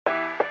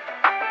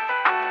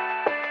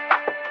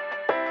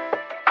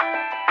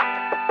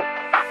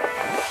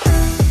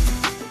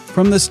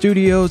From the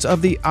studios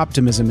of the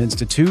Optimism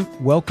Institute,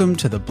 welcome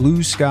to the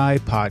Blue Sky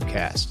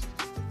Podcast.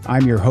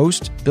 I'm your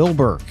host, Bill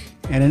Burke,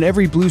 and in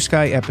every Blue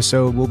Sky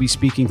episode, we'll be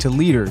speaking to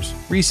leaders,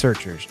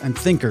 researchers, and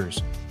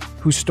thinkers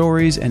whose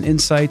stories and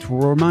insights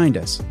will remind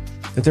us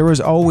that there is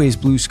always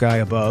blue sky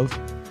above.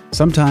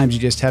 Sometimes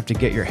you just have to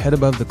get your head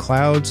above the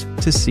clouds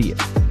to see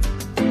it.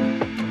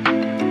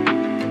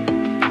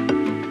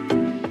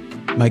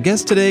 My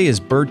guest today is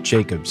Bert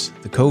Jacobs,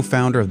 the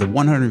co-founder of the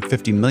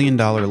 $150 million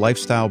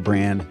lifestyle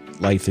brand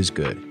Life is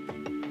Good.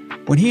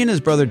 When he and his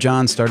brother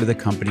John started the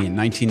company in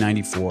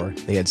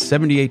 1994, they had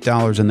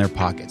 $78 in their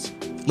pockets,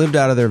 lived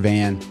out of their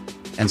van,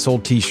 and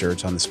sold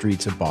t-shirts on the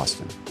streets of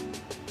Boston.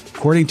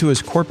 According to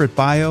his corporate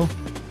bio,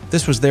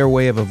 this was their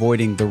way of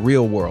avoiding the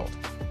real world.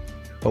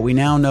 But we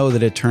now know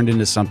that it turned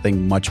into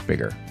something much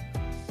bigger.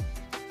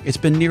 It's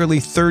been nearly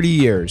 30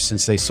 years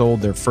since they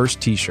sold their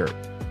first t-shirt,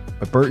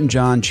 but Bert and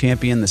John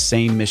champion the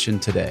same mission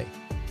today,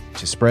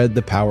 to spread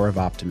the power of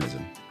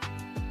optimism.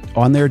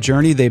 On their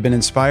journey, they've been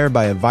inspired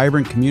by a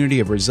vibrant community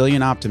of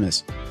resilient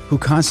optimists who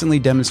constantly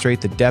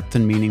demonstrate the depth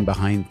and meaning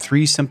behind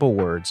three simple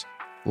words: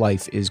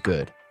 life is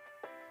good.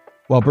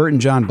 While Bert and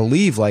John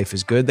believe life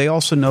is good, they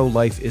also know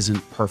life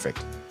isn't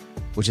perfect,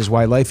 which is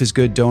why Life is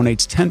Good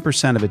donates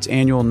 10% of its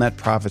annual net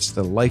profits to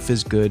the Life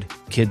is Good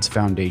Kids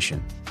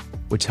Foundation,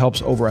 which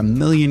helps over 1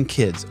 million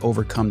kids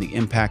overcome the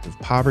impact of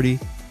poverty,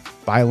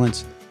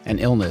 violence, and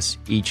illness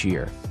each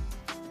year.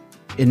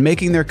 In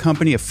making their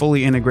company a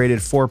fully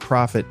integrated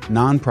for-profit,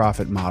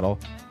 nonprofit model,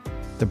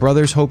 the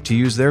brothers hope to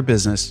use their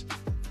business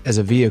as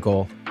a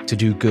vehicle to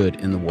do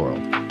good in the world.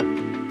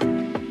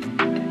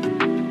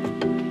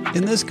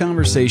 In this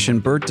conversation,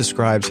 Bert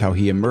describes how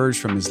he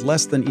emerged from his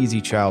less than easy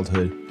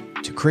childhood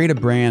to create a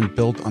brand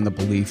built on the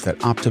belief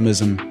that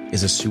optimism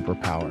is a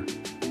superpower.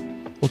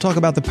 We'll talk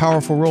about the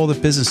powerful role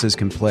that businesses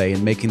can play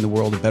in making the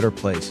world a better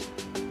place,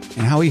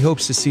 and how he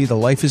hopes to see the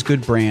Life is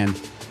Good brand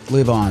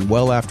live on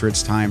well after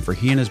it's time for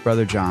he and his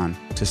brother John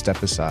to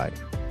step aside.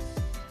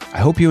 I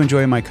hope you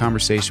enjoy my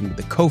conversation with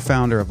the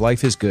co-founder of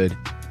Life is Good,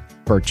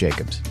 Bert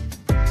Jacobs.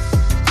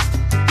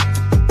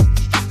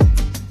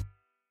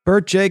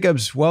 Bert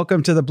Jacobs,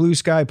 welcome to the Blue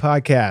Sky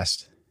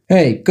Podcast.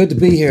 Hey, good to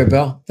be here,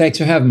 Bill. Thanks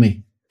for having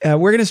me.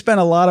 We're going to spend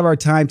a lot of our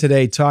time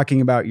today talking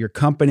about your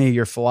company,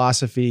 your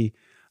philosophy,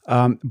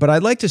 but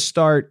I'd like to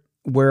start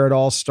where it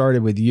all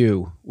started with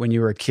you when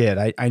you were a kid.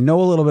 I know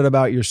a little bit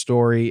about your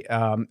story,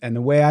 and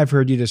the way I've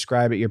heard you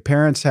describe it, your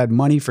parents had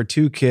money for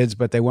 2 kids,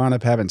 but they wound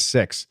up having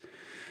 6.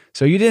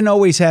 So you didn't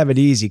always have it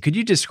easy. Could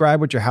you describe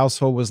what your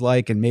household was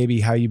like and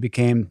maybe how you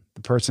became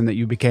the person that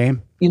you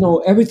became? You know,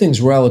 everything's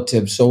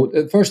relative. So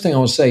the first thing I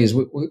will say is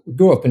we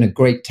grew up in a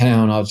great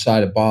town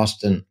outside of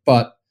Boston,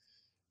 but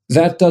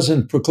that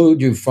doesn't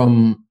preclude you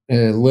from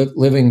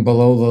living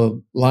below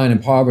the line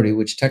of poverty,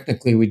 which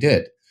technically we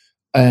did.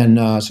 And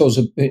so it was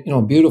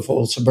a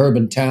beautiful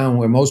suburban town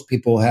where most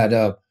people had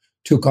a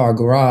 2-car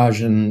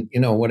garage and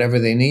whatever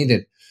they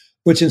needed,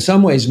 which in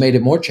some ways made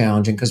it more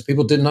challenging because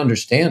people didn't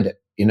understand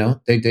it.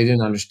 They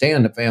didn't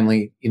understand the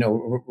family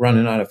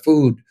running out of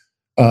food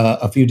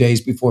a few days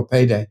before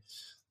payday.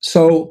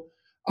 So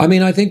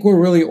I think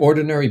we're really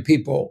ordinary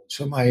people.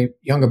 So my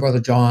younger brother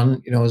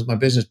John, is my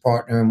business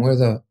partner, and we're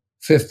the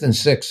 5th and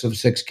 6th of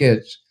 6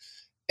 kids.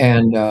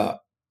 And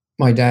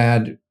my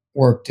dad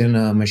worked in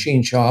a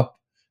machine shop,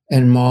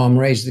 and mom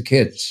raised the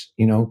kids,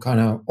 kind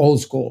of old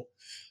school.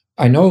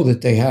 I know that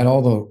they had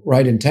all the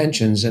right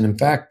intentions. And in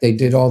fact, they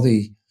did all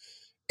the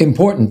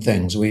important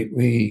things.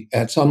 We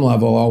at some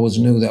level, always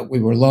knew that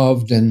we were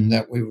loved and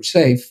that we were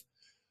safe.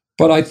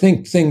 But I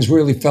think things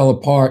really fell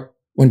apart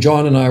when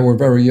John and I were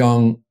very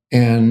young,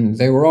 and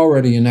they were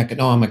already in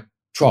economic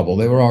trouble.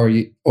 They were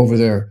already over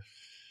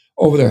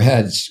their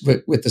heads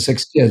with the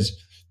 6 kids.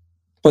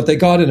 But they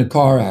got in a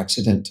car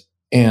accident,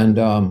 and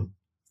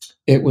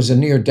it was a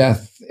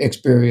near-death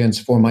experience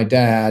for my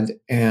dad.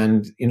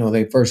 And,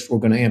 they first were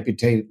going to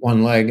amputate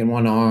one leg and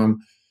one arm.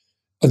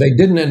 But they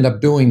didn't end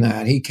up doing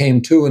that. He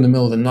came to in the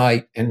middle of the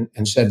night and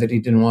said that he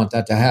didn't want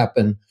that to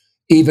happen,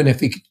 even if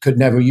he could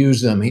never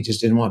use them. He just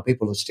didn't want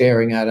people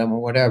staring at him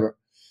or whatever.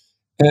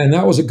 And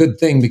that was a good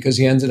thing because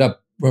he ended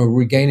up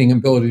regaining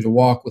ability to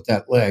walk with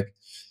that leg.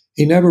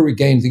 He never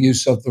regained the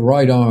use of the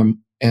right arm.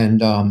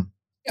 And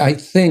I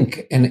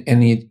think, and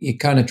you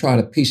kind of try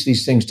to piece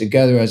these things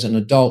together as an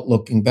adult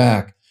looking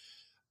back,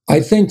 I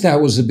think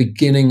that was the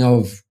beginning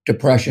of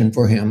depression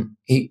for him.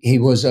 He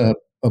was a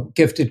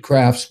gifted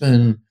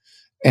craftsman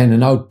and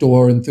an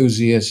outdoor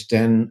enthusiast,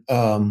 and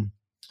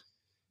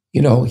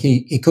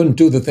he couldn't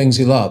do the things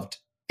he loved.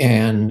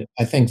 And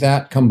I think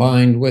that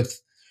combined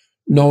with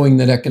knowing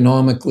that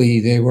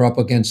economically they were up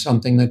against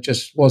something that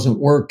just wasn't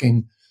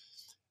working,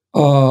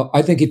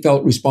 I think he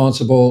felt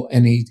responsible,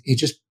 and he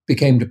just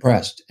became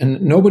depressed. And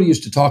nobody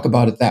used to talk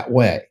about it that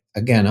way.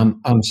 Again,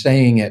 I'm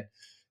saying it,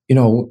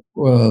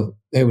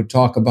 they would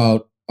talk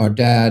about our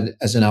dad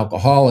as an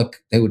alcoholic.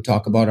 They would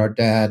talk about our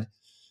dad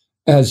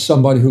as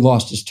somebody who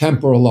lost his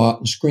temper a lot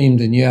and screamed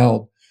and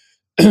yelled.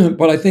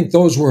 But I think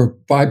those were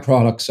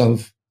byproducts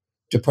of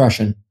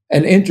depression.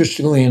 And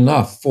interestingly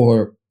enough,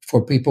 for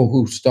for people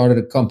who started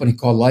a company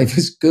called Life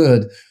is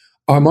Good,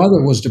 our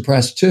mother was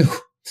depressed too.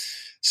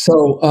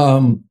 So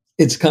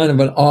it's kind of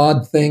an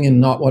odd thing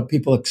and not what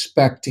people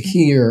expect to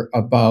hear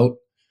about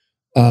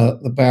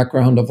the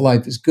background of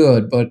Life is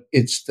Good, but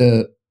it's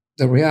the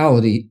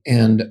reality.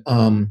 And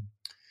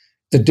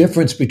the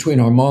difference between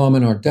our mom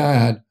and our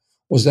dad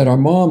was that our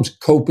mom's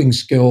coping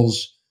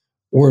skills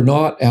were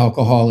not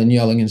alcohol and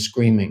yelling and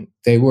screaming.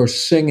 They were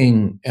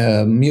singing,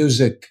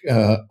 music,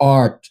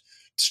 art,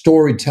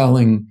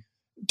 storytelling,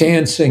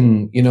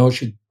 dancing.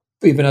 She,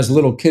 even as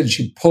little kids,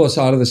 she'd pull us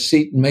out of the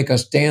seat and make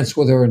us dance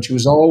with her. And she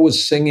was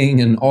always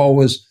singing and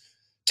always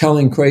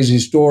telling crazy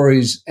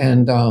stories.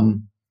 And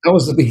that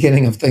was the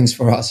beginning of things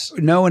for us.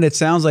 No, and it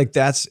sounds like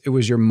it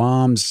was your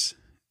mom's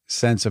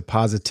sense of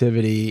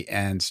positivity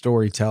and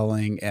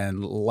storytelling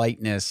and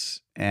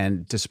lightness.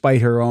 And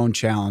despite her own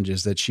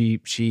challenges, that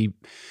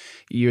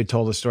you had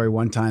told a story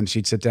one time,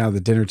 she'd sit down at the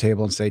dinner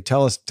table and say,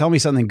 tell me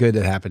something good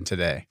that happened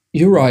today.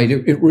 You're right.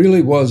 It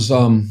really was,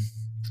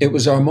 it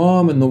was our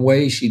mom and the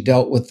way she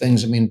dealt with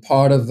things. I mean,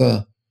 part of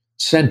the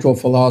central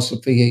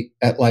philosophy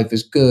at Life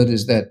is Good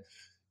is that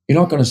you're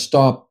not going to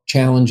stop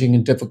challenging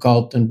and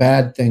difficult and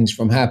bad things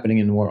from happening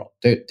in the world.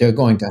 They're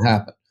going to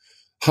happen.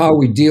 How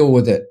we deal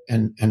with it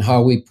and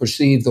how we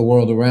perceive the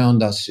world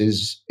around us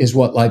is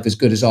what Life is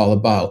Good is all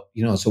about.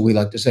 So we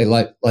like to say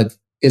life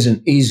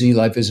isn't easy,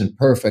 life isn't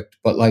perfect,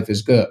 but life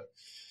is good.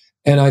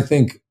 And I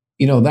think,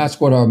 that's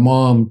what our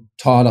mom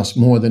taught us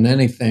more than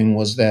anything,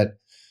 was that,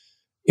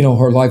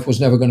 her life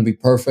was never going to be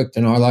perfect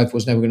and our life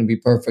was never going to be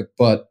perfect,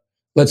 but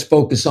let's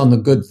focus on the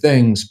good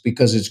things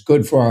because it's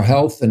good for our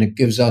health and it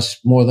gives us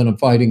more than a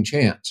fighting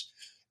chance.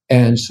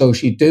 And so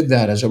she did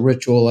that as a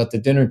ritual at the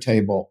dinner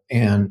table.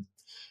 And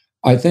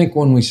I think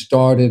when we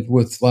started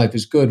with Life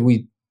is Good,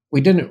 we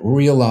didn't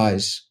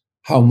realize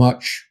how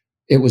much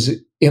it was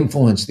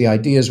influenced. The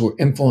ideas were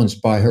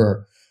influenced by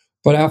her.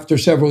 But after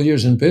several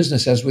years in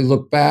business, as we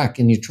look back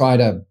and you try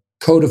to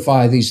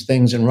codify these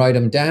things and write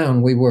them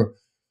down, we were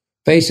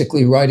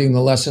basically writing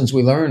the lessons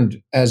we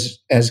learned as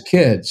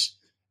kids.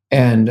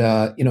 And,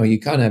 you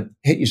kind of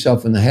hit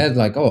yourself in the head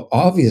like, oh,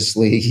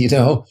 obviously,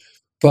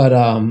 but,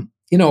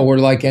 we're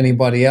like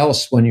anybody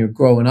else. When you're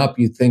growing up,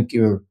 you think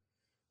your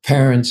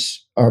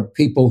parents are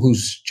people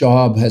whose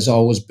job has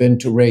always been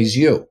to raise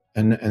you.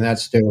 And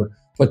that's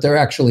but they're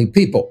actually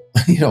people,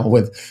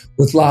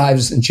 with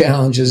lives and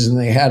challenges, and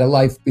they had a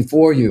life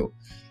before you.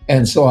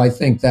 And so I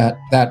think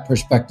that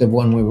perspective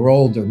when we were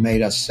older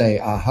made us say,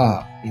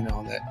 aha,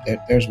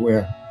 that there's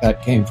where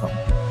that came from.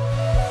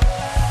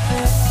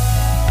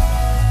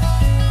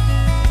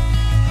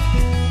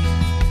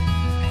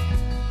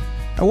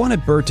 I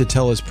wanted Bert to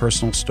tell his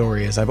personal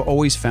story, as I've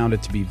always found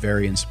it to be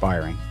very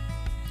inspiring.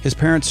 His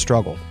parents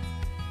struggled,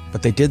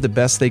 but they did the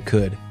best they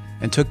could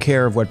and took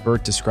care of what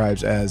Bert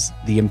describes as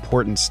the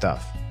important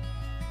stuff.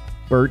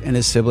 Bert and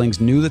his siblings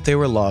knew that they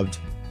were loved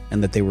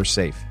and that they were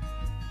safe.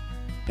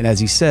 And as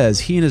he says,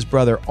 he and his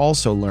brother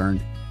also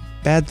learned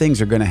bad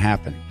things are going to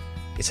happen.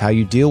 It's how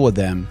you deal with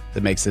them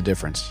that makes the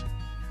difference.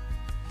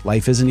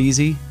 Life isn't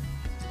easy,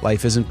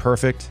 life isn't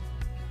perfect,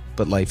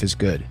 but life is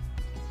good.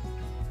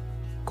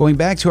 Going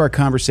back to our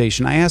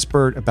conversation, I asked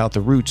Bert about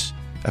the roots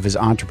of his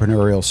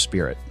entrepreneurial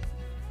spirit.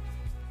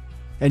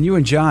 And you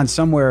and John,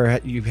 somewhere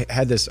you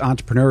had this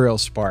entrepreneurial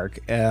spark,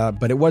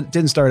 but it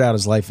didn't start out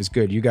as Life is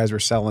Good. You guys were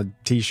selling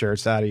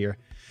T-shirts out of your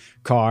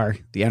car,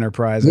 the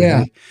Enterprise.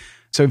 Yeah.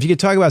 So if you could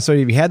talk about, so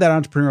if you had that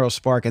entrepreneurial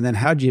spark, and then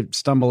how'd you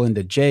stumble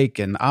into Jake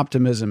and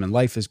Optimism and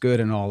Life is Good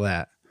and all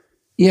that?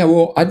 Yeah,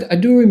 well, I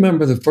do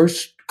remember the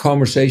first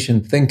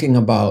conversation thinking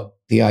about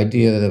the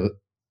idea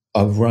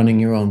of running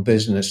your own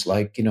business.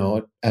 Like,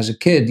 as a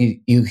kid,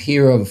 you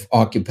hear of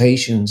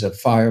occupations, a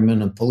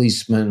fireman, a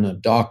policeman, a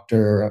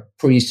doctor, a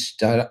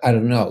priest. I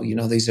don't know.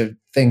 These are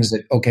things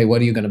that, okay,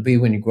 what are you going to be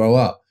when you grow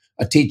up?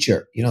 A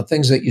teacher,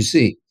 things that you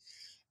see.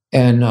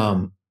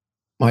 And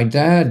my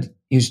dad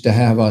used to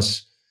have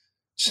us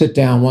sit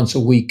down once a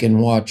week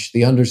and watch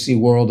The Undersea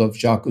World of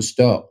Jacques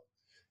Cousteau.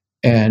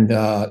 And,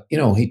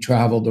 he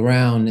traveled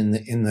around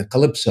in the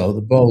Calypso,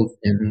 the boat,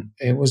 and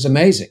it was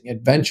amazing.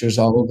 Adventures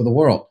all over the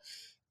world.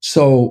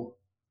 So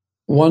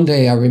one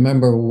day I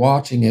remember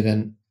watching it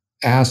and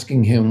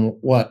asking him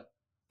what,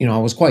 I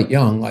was quite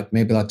young,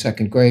 maybe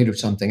second grade or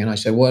something. And I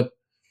said,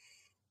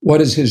 what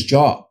is his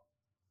job?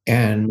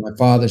 And my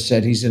father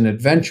said, he's an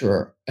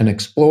adventurer, an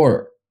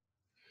explorer.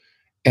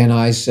 And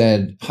I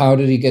said, how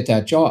did he get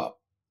that job?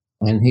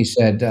 And he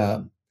said,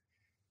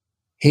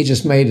 he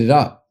just made it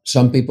up.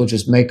 Some people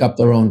just make up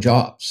their own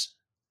jobs.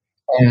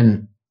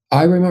 And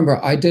I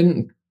remember I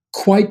didn't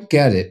quite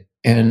get it.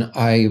 And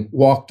I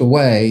walked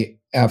away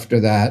after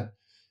that.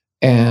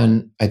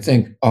 And I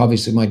think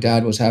obviously my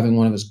dad was having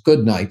one of his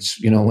good nights,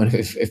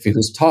 if he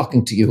was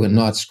talking to you and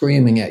not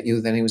screaming at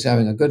you, then he was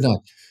having a good night.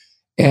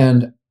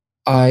 And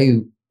I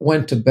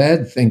went to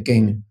bed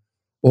thinking,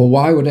 well,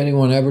 why would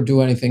anyone ever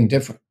do anything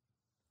different?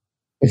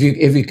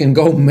 If you can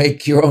go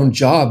make your own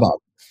job up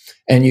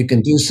and you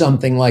can do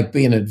something like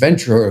be an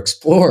adventurer or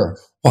explorer,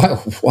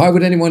 why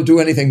would anyone do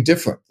anything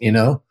different,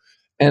 And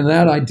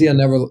that idea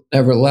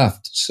never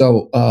left.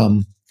 So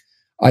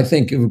I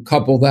think you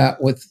couple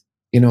that with,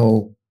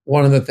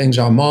 one of the things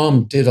our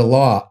mom did a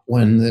lot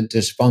when the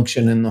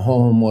dysfunction in the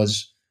home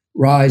was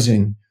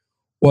rising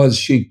was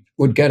she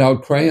would get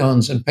out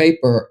crayons and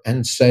paper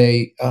and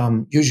say,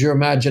 use your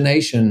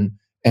imagination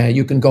and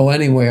you can go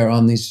anywhere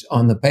on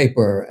the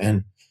paper.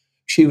 And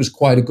she was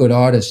quite a good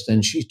artist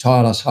and she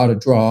taught us how to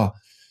draw.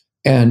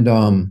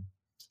 And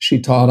she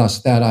taught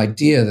us that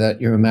idea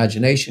that your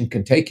imagination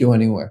can take you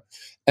anywhere.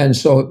 And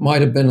so it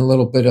might have been a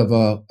little bit of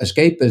a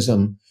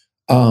escapism,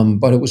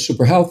 but it was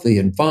super healthy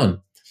and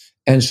fun.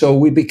 And so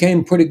we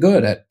became pretty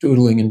good at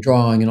doodling and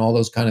drawing and all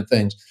those kind of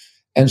things.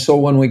 And so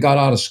when we got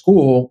out of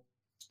school,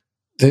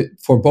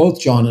 for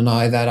both John and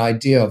I, that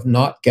idea of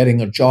not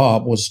getting a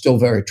job was still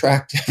very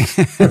attractive.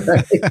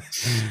 Right?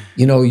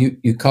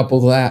 You couple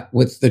that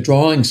with the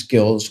drawing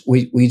skills.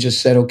 We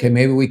just said, okay,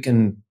 maybe we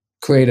can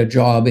create a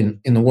job in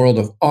the world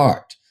of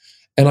art.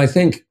 And I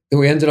think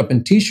we ended up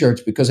in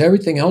T-shirts because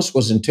everything else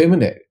was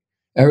intimidating.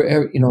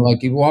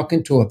 Like you walk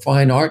into a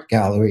fine art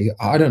gallery,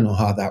 I don't know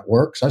how that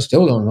works. I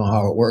still don't know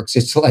how it works.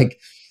 It's like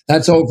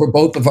that's over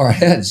both of our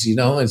heads.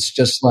 It's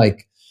just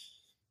like,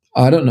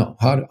 I don't know,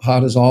 how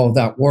does all of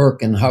that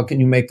work, and how can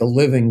you make a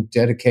living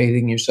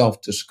dedicating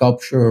yourself to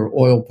sculpture or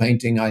oil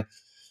painting?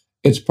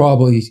 It's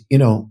probably,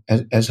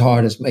 as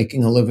hard as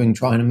making a living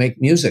trying to make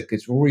music.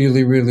 It's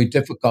really, really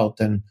difficult,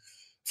 and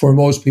for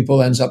most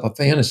people ends up a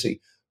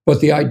fantasy.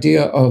 But the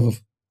idea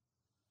of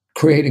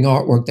creating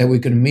artwork that we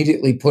could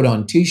immediately put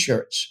on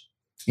T-shirts,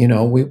 we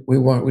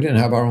didn't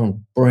have our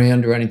own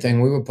brand or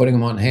anything. We were putting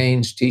them on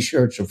Hanes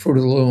T-shirts or Fruit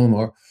of the Loom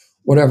or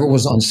whatever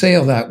was on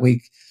sale that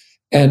week.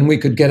 And we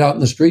could get out in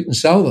the street and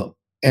sell them.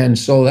 And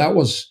so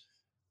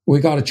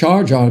we got a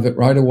charge out of it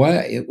right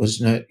away. It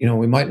was,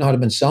 we might not have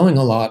been selling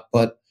a lot,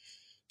 but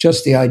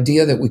just the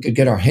idea that we could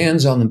get our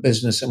hands on the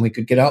business and we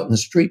could get out in the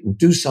street and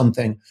do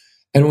something.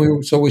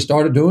 And so we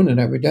started doing it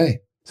every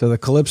day. So the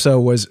Calypso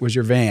was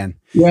your van.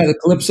 Yeah, the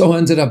Calypso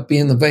ended up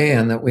being the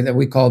van that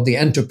we called the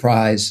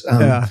Enterprise.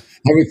 Yeah.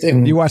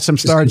 Everything. You watched some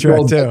Star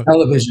Trek too.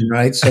 Television,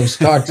 right? So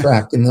Star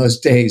Trek in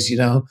those days,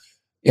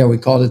 Yeah, we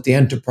called it the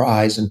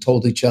Enterprise and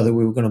told each other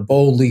we were going to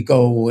boldly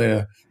go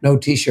where no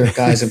T-shirt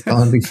guys have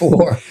gone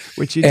before.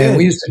 Which you did. And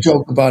we used to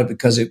joke about it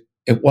because it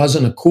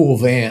wasn't a cool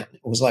van.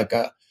 It was like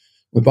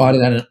we bought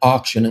it at an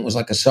auction. It was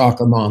like a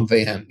soccer mom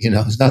van.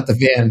 It's not the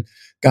van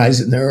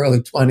guys in their early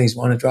 20s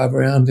want to drive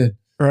around in.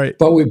 Right.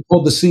 But we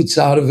pulled the seats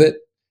out of it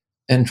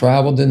and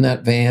traveled in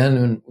that van.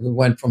 And we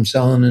went from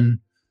selling in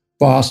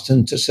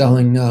Boston to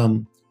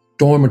selling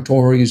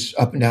dormitories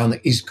up and down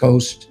the East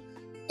Coast,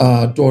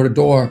 door to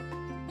door.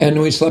 And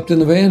we slept in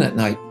the van at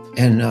night.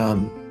 And,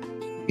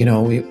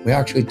 we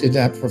actually did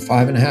that for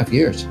 5.5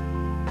 years.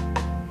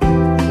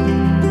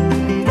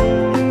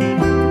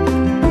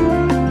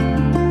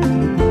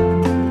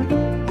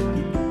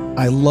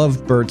 I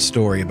love Bert's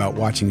story about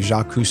watching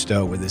Jacques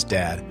Cousteau with his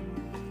dad.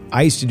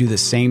 I used to do the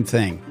same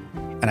thing,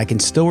 and I can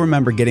still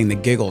remember getting the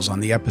giggles on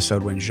the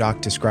episode when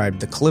Jacques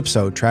described the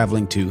Calypso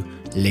traveling to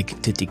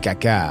Lake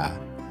Titicaca.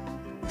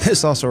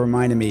 This also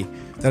reminded me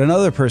that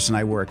another person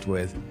I worked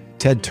with,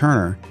 Ted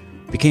Turner,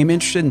 became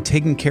interested in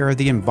taking care of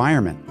the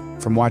environment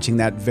from watching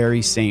that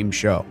very same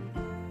show.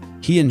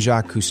 He and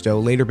Jacques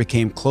Cousteau later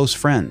became close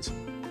friends,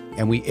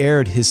 and we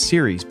aired his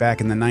series back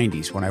in the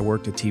 90s when I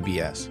worked at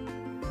TBS.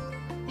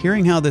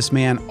 Hearing how this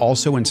man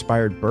also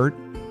inspired Bert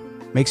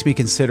makes me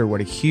consider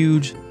what a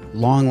huge,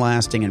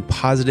 long-lasting, and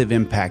positive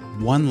impact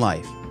one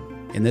life,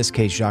 in this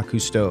case Jacques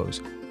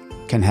Cousteau's,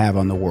 can have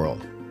on the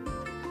world.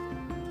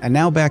 And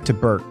now back to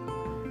Bert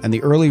and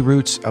the early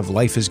roots of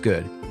Life is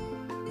Good.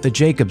 The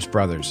Jacobs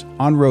brothers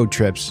on road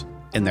trips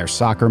in their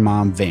soccer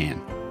mom van.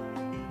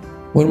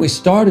 When we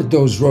started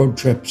those road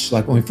trips,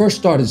 like when we first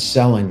started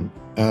selling,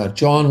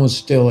 John was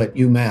still at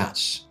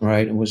UMass,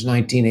 right? It was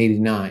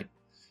 1989.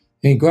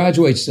 And he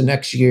graduates the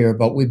next year,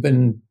 but we've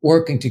been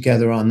working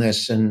together on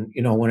this. And,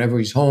 whenever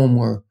he's home,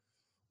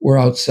 we're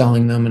out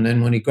selling them. And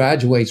then when he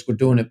graduates, we're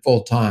doing it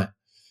full time.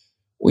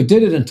 We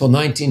did it until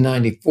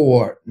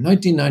 1994.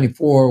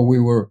 1994, we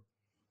were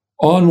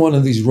on one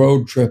of these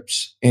road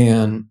trips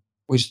and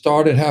we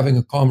started having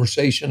a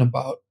conversation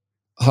about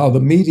how the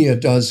media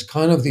does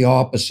kind of the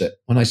opposite.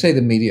 When I say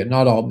the media,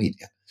 not all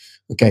media.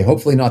 Okay,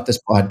 hopefully not this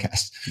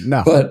podcast.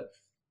 No. But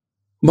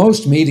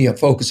most media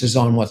focuses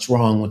on what's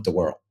wrong with the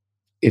world.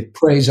 It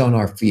preys on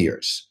our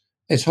fears.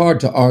 It's hard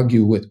to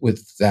argue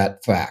with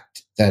that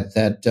fact, that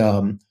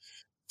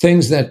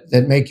things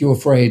that make you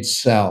afraid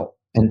sell,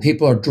 and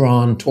people are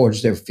drawn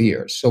towards their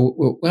fears.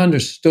 So we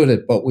understood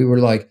it, but we were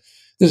like,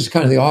 this is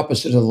kind of the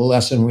opposite of the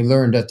lesson we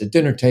learned at the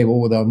dinner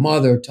table with our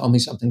mother. Tell me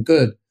something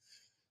good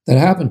that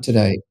happened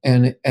today.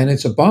 And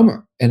it's a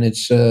bummer. And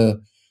it's,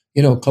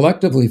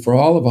 collectively for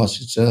all of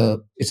us,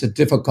 it's a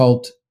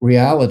difficult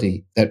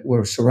reality that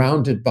we're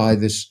surrounded by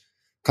this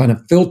kind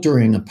of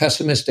filtering, a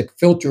pessimistic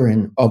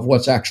filtering of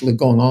what's actually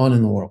going on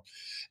in the world.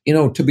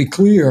 To be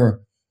clear,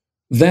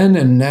 then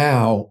and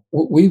now,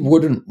 we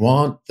wouldn't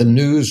want the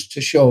news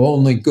to show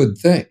only good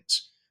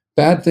things.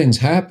 Bad things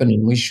happen,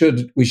 and we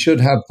should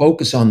have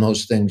focus on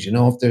those things.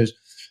 If there's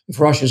if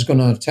Russia's going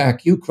to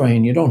attack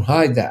Ukraine, you don't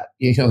hide that.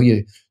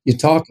 You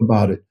talk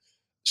about it.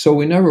 So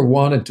we never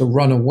wanted to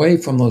run away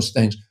from those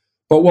things.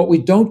 But what we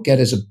don't get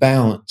is a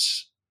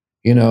balance,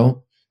 you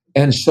know?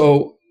 And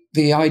so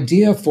the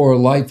idea for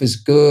Life is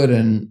Good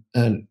and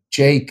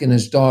Jake and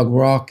his dog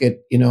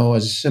Rocket,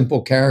 as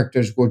simple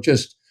characters were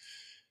just,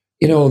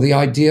 the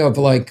idea of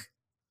like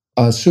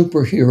a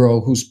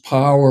superhero whose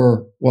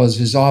power was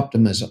his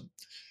optimism.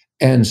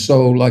 And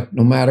so, like,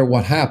 no matter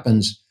what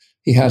happens,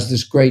 he has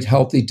this great,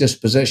 healthy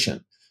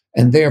disposition.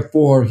 And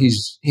therefore,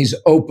 he's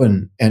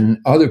open, and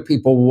other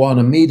people want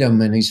to meet him,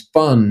 and he's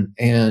fun.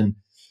 And,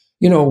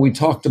 we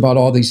talked about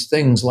all these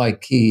things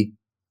like he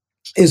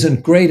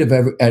isn't great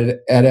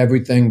at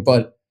everything,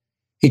 but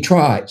he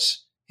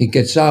tries. He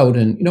gets out,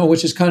 and,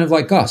 which is kind of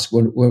like us.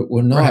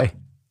 We're not. Right.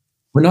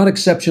 We're not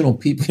exceptional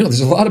people.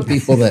 There's a lot of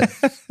people that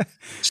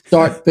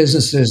start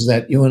businesses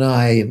that you and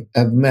I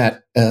have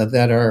met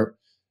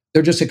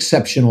they're just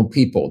exceptional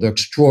people. They're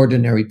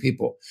extraordinary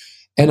people.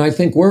 And I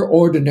think we're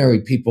ordinary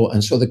people.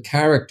 And so the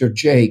character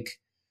Jake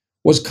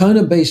was kind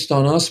of based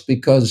on us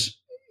because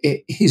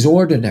he's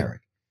ordinary.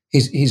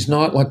 He's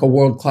not like a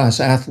world-class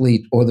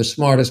athlete or the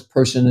smartest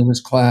person in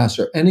his class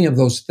or any of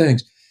those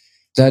things.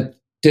 That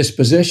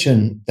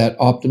disposition, that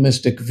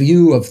optimistic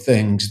view of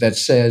things that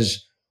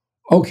says,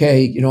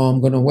 okay, I'm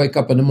going to wake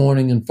up in the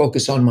morning and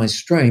focus on my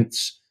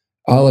strengths.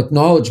 I'll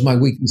acknowledge my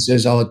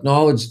weaknesses. I'll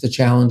acknowledge the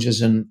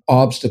challenges and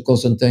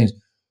obstacles and things,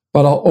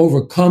 but I'll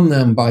overcome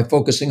them by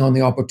focusing on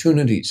the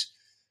opportunities.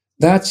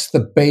 That's the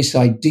base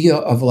idea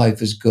of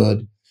Life is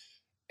Good.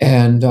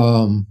 And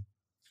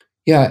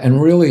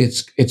and really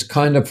it's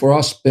kind of for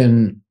us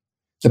been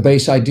the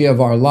base idea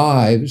of our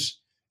lives.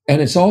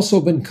 And it's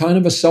also been kind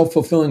of a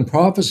self-fulfilling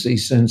prophecy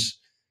since,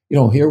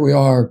 here we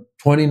are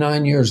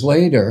 29 years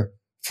later,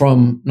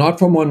 not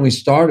from when we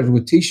started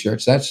with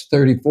t-shirts, that's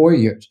 34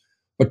 years,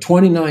 but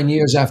 29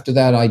 years after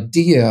that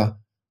idea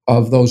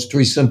of those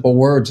three simple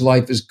words,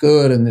 Life is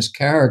Good, and this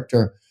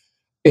character,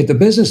 the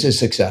business is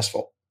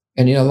successful.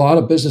 And a lot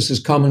of businesses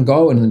come and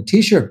go. And in the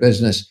t-shirt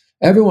business,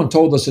 everyone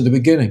told us at the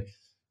beginning,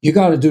 you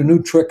got to do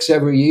new tricks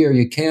every year.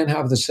 You can't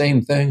have the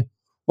same thing.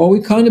 Well,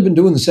 we've kind of been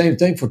doing the same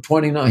thing for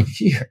 29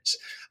 years.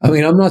 I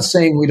mean, I'm not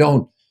saying we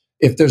don't,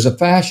 if there's a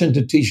fashion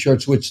to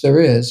t-shirts, which there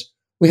is,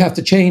 we have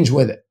to change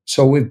with it.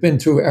 So we've been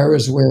through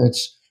eras where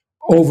it's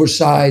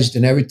oversized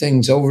and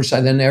everything's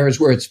oversized, then eras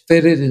where it's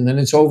fitted and then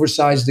it's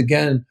oversized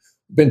again.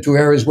 We've been through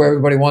eras where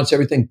everybody wants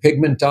everything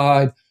pigment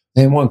dyed.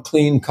 They want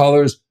clean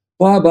colors,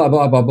 blah, blah,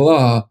 blah, blah,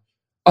 blah.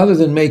 Other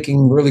than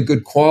making really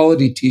good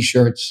quality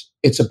t-shirts,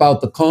 it's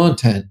about the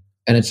content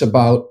and it's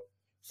about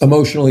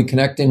emotionally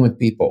connecting with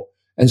people.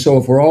 And so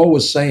if we're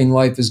always saying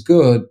Life is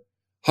Good,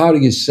 how do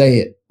you say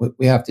it?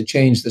 We have to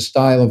change the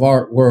style of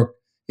artwork.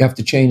 You have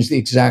to change the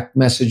exact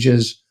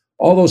messages,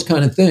 all those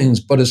kind of things.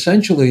 But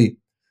essentially,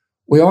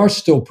 we are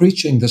still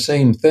preaching the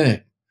same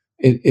thing.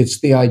 It's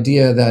the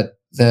idea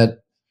that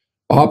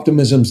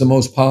optimism is the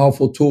most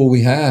powerful tool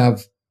we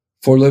have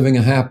for living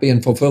a happy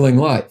and fulfilling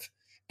life.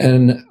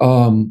 And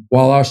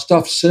while our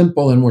stuff's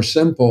simple and we're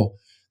simple,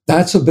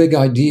 that's a big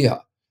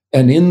idea.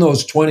 And in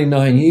those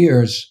 29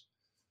 years,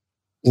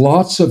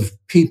 lots of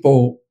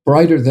people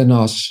brighter than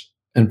us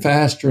and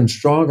faster and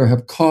stronger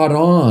have caught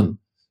on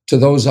to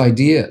those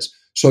ideas.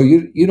 So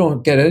you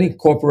don't get any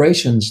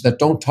corporations that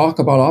don't talk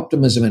about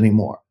optimism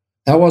anymore.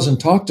 That wasn't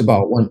talked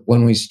about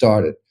when we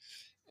started.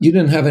 You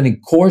didn't have any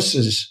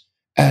courses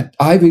at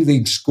Ivy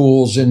League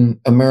schools in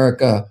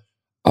America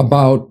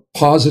about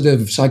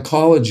positive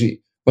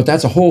psychology, but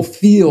that's a whole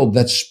field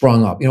that's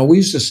sprung up. We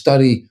used to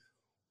study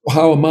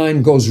how a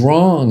mind goes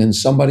wrong and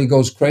somebody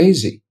goes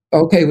crazy.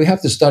 Okay, we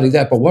have to study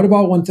that, but what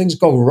about when things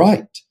go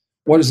right?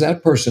 What is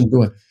that person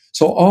doing?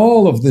 So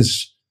all of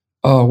this,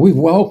 we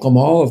welcome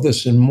all of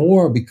this and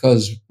more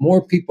because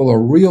more people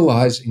are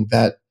realizing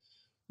that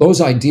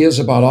those ideas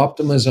about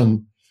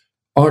optimism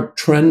aren't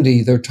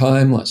trendy, they're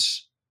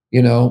timeless,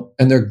 and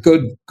they're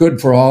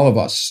good for all of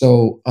us.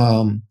 So,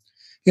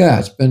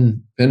 it's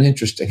been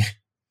interesting.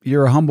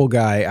 You're a humble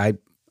guy.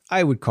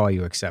 I would call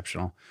you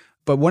exceptional.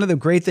 But one of the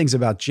great things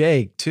about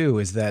Jake too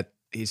is that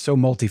he's so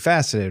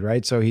multifaceted,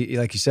 right? So he,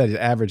 like you said, he's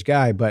an average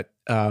guy, but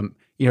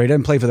he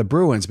doesn't play for the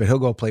Bruins, but he'll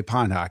go play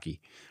pond hockey,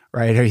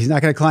 right? He's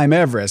not going to climb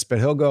Everest, but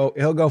he'll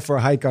go for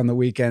a hike on the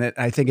weekend. And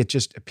I think it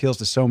just appeals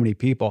to so many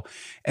people.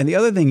 And the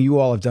other thing you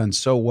all have done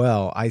so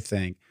well, I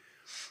think,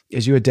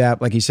 is you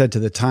adapt, like you said, to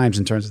the times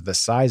in terms of the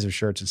size of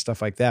shirts and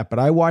stuff like that. But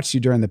I watched you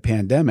during the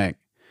pandemic,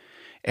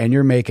 and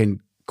you're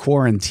making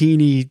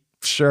quarantini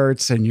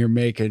shirts, and you're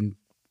making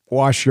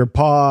wash your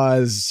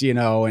paws,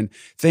 and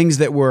things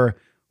that were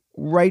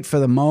right for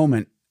the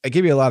moment. I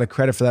give you a lot of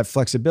credit for that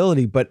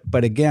flexibility, but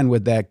again,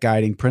 with that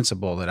guiding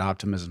principle that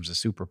optimism is a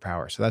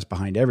superpower. So that's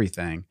behind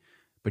everything,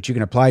 but you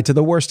can apply it to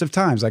the worst of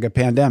times, like a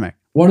pandemic.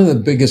 One of the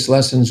biggest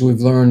lessons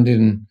we've learned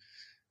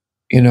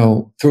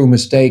through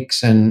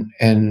mistakes and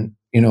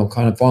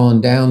kind of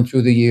fallen down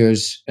through the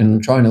years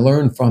and trying to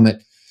learn from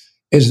it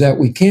is that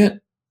we can't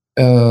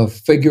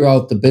figure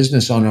out the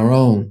business on our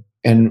own.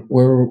 And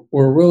we're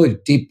really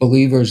deep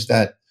believers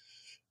that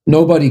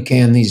Nobody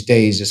can these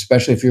days,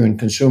 especially if you're in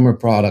consumer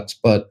products.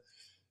 But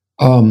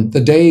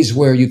the days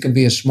where you can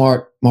be a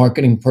smart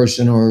marketing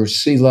person or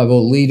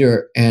C-level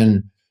leader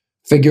and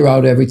figure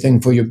out everything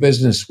for your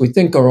business, we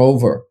think are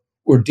over.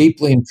 We're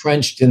deeply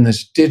entrenched in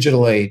this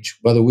digital age,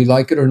 whether we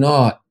like it or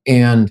not.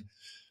 And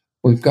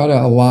we've got to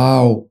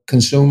allow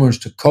consumers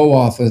to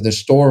co-author the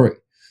story.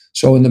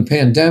 So in the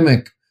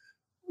pandemic,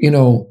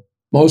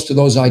 most of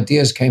those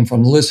ideas came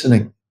from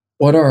listening.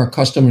 What are our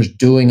customers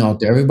doing out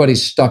there?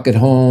 Everybody's stuck at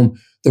home.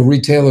 The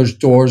retailers'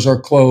 doors are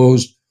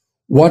closed.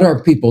 What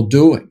are people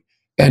doing?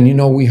 And,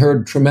 we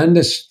heard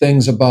tremendous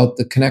things about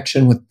the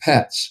connection with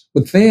pets,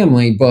 with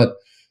family, but,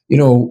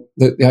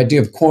 the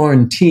idea of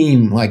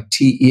quarantine, like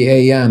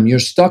TEAM, you're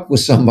stuck with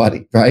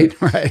somebody, right?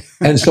 Right.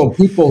 And so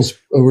people's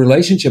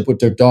relationship with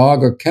their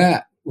dog or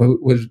cat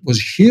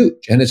was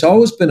huge. And it's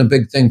always been a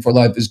big thing for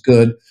Life is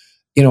Good,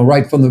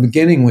 right from the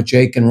beginning with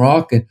Jake and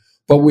Rocket.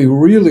 But we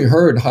really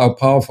heard how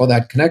powerful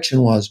that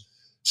connection was.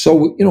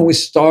 So, we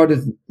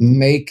started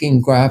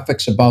making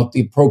graphics about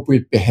the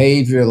appropriate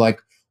behavior,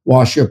 like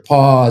wash your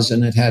paws,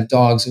 and it had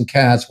dogs and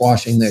cats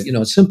washing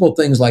their, simple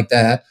things like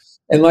that.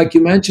 And like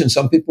you mentioned,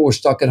 some people were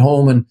stuck at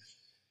home and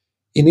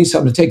you need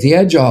something to take the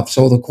edge off.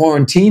 So the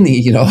quarantine,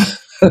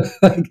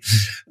 like,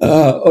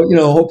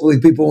 hopefully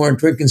people weren't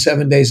drinking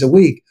 7 days a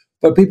week,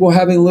 but people were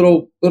having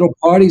little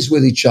parties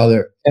with each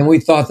other. And we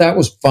thought that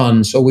was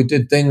fun. So we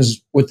did things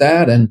with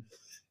that. And,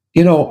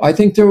 I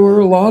think there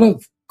were a lot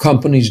of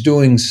companies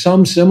doing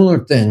some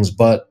similar things,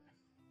 but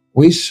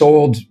we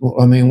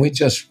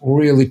just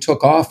really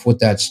took off with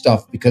that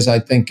stuff because I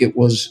think it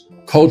was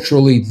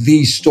culturally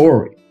the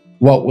story,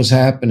 what was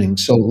happening.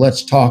 So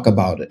let's talk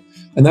about it.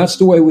 And that's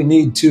the way we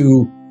need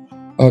to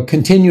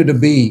continue to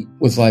be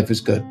with Life is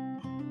Good.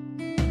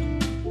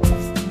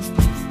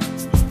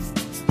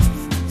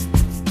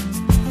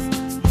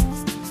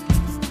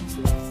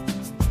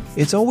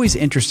 It's always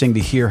interesting to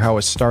hear how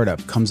a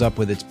startup comes up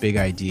with its big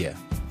idea.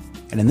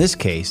 And in this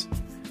case,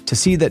 to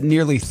see that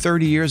nearly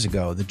 30 years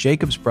ago, the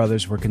Jacobs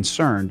brothers were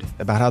concerned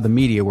about how the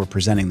media were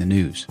presenting the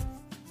news.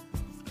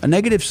 A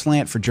negative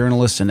slant for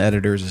journalists and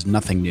editors is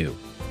nothing new.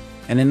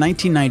 And in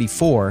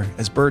 1994,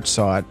 as Bert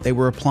saw it, they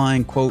were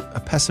applying, quote, a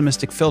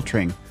pessimistic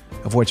filtering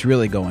of what's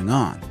really going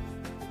on.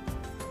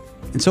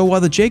 And so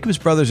while the Jacobs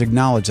brothers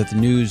acknowledged that the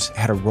news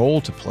had a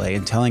role to play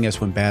in telling us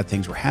when bad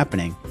things were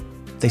happening,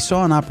 they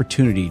saw an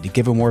opportunity to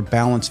give a more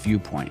balanced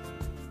viewpoint.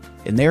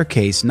 In their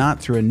case,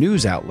 not through a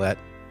news outlet,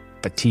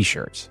 but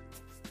t-shirts.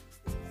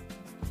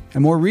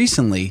 And more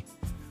recently,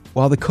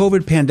 while the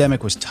COVID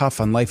pandemic was tough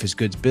on Life is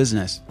Good's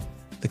business,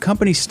 the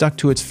company stuck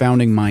to its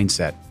founding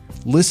mindset,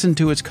 listened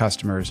to its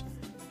customers,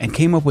 and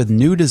came up with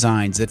new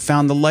designs that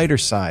found the lighter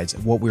sides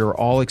of what we were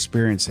all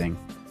experiencing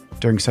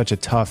during such a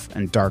tough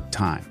and dark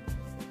time.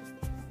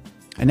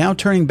 And now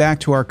turning back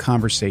to our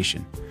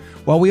conversation.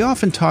 While we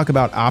often talk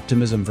about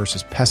optimism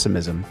versus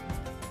pessimism,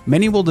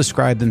 many will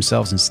describe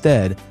themselves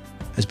instead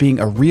as being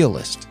a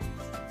realist.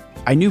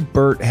 I knew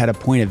Bert had a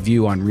point of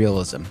view on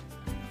realism,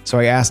 so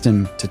I asked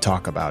him to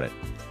talk about it.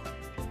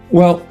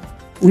 Well,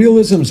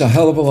 realism's a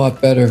hell of a lot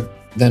better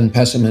than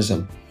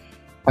pessimism.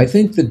 I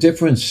think the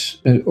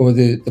difference or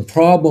the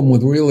problem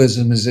with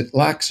realism is it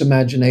lacks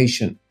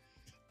imagination.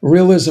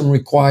 Realism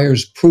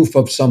requires proof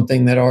of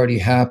something that already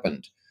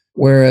happened,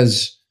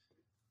 whereas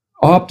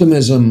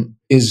optimism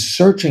is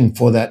searching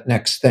for that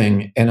next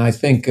thing. And I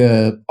think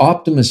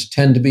optimists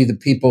tend to be the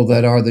people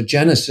that are the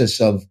genesis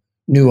of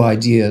new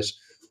ideas.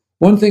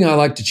 One thing I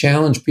like to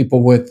challenge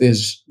people with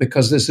is,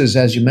 because this is,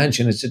 as you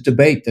mentioned, it's a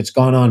debate that's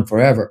gone on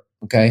forever,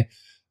 okay?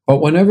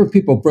 But whenever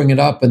people bring it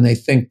up and they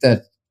think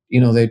that,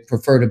 they'd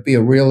prefer to be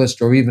a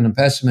realist or even a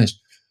pessimist,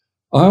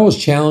 I always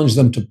challenge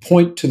them to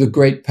point to the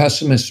great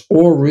pessimists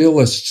or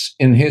realists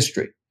in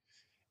history.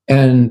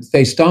 And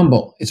they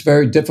stumble. It's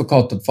very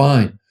difficult to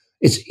find.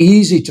 It's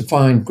easy to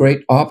find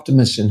great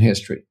optimists in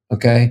history,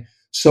 okay?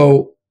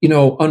 So,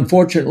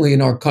 unfortunately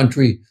in our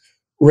country,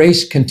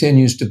 race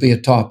continues to be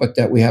a topic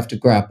that we have to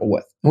grapple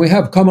with. And we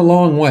have come a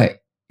long way,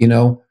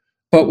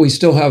 but we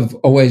still have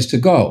a ways to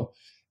go.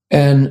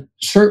 And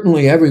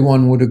certainly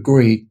everyone would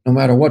agree, no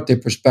matter what their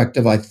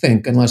perspective, I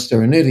think, unless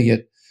they're an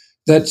idiot,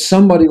 that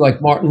somebody like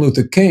Martin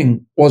Luther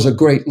King was a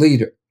great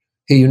leader.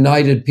 He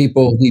united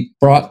people. He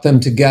brought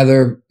them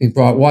together. He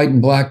brought white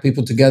and black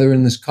people together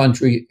in this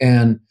country.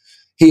 And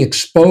he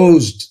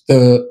exposed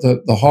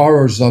the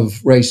horrors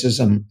of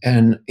racism.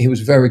 And he was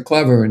very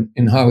clever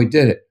in how he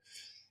did it.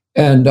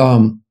 And,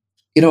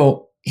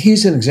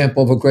 he's an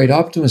example of a great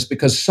optimist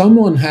because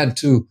someone had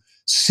to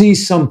see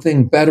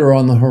something better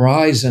on the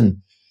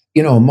horizon,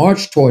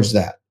 march towards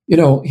that.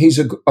 He's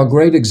a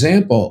great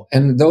example.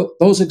 And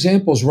those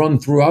examples run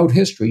throughout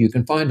history. You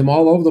can find them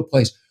all over the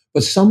place.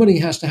 But somebody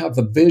has to have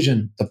the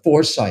vision, the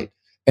foresight,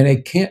 and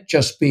it can't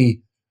just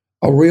be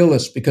a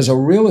realist, because a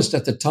realist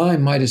at the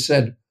time might have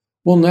said,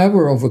 we'll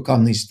never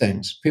overcome these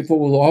things. People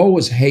will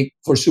always hate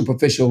for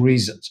superficial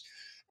reasons.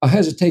 I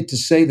hesitate to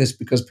say this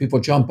because people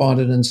jump on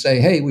it and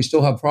say, hey, we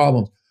still have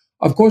problems.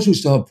 Of course we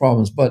still have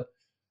problems, but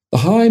the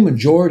high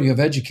majority of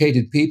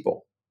educated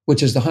people,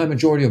 which is the high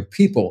majority of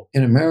people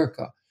in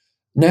America,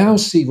 now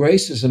see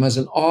racism as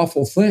an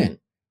awful thing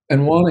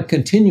and want to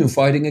continue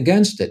fighting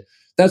against it.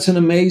 That's an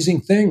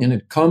amazing thing. And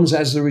it comes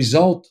as a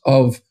result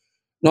of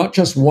not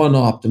just one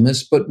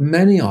optimist, but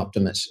many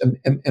optimists.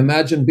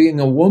 Imagine being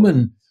a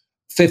woman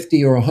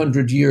 50 or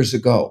 100 years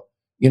ago,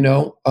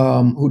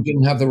 who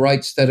didn't have the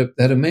rights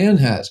that a man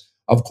has.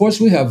 Of course,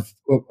 we have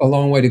a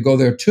long way to go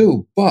there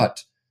too,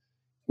 but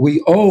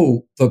we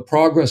owe the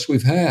progress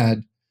we've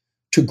had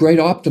to great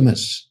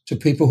optimists, to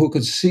people who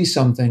could see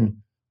something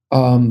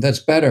that's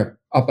better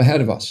up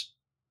ahead of us.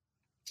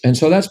 And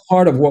so that's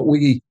part of what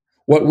we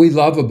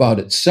love about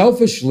it.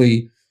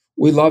 Selfishly,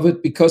 we love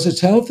it because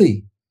it's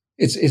healthy.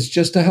 It's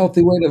just a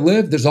healthy way to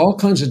live. There's all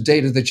kinds of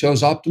data that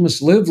shows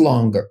optimists live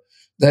longer,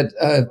 that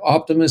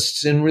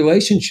optimists in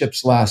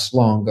relationships last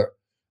longer.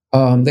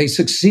 They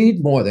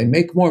succeed more. They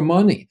make more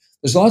money.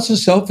 There's lots of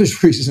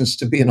selfish reasons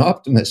to be an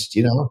optimist,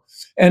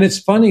 And it's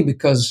funny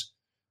because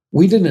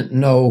we didn't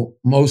know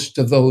most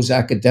of those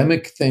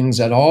academic things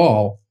at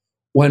all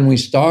when we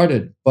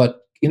started. But,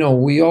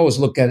 we always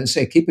look at it and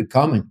say, keep it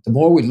coming. The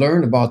more we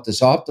learn about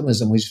this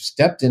optimism, we've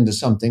stepped into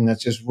something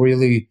that's just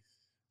really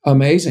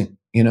amazing.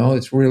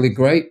 It's really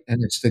great.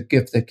 And it's the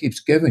gift that keeps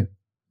giving.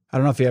 I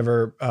don't know if you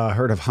ever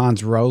heard of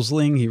Hans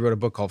Rosling. He wrote a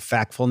book called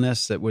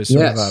Factfulness that was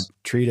sort of a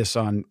treatise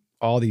on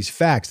all these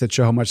facts that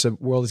show how much the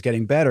world is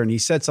getting better. And he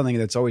said something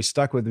that's always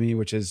stuck with me,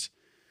 which is,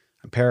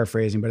 I'm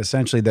paraphrasing, but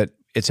essentially that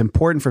it's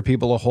important for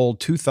people to hold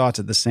two thoughts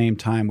at the same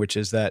time, which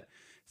is that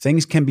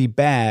things can be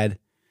bad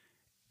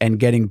and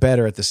getting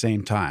better at the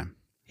same time.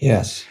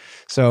 Yes.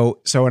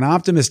 So an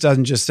optimist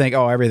doesn't just think,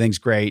 oh, everything's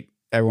great,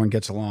 everyone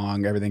gets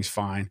along, everything's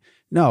fine.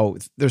 No,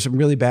 there's some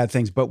really bad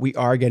things, but we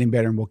are getting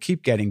better and we'll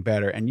keep getting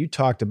better. And you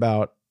talked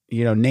about,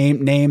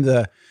 name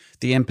the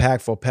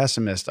impactful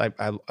pessimist.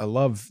 I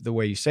love the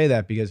way you say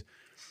that, because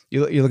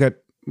you look at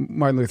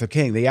Martin Luther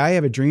King, the I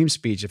Have a Dream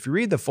speech. If you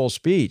read the full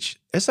speech,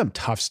 there's some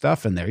tough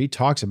stuff in there. He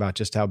talks about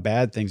just how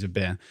bad things have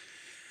been.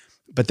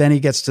 But then he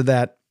gets to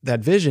that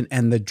vision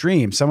and the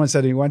dream. Someone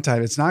said to me one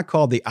time, it's not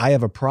called the I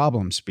Have a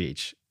Problem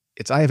speech.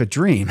 It's I Have a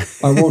Dream.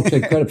 I won't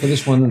take credit for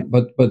this one,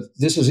 but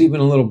this is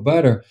even a little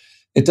better.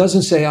 It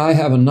doesn't say I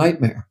have a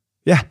nightmare.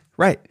 Yeah,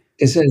 right.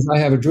 It says I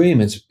have a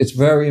dream. It's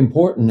very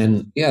important.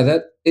 And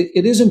that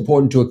it is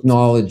important to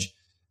acknowledge.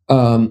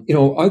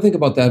 I think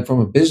about that from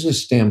a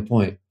business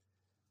standpoint.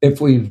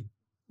 If we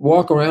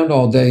walk around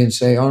all day and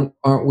say,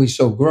 aren't we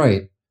so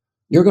great?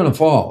 You're going to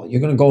fall. You're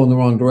going to go in the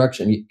wrong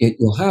direction.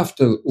 You'll have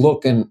to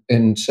look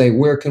and say,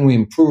 where can we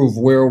improve?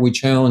 Where are we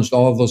challenged?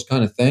 All of those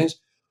kind of things.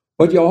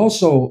 But you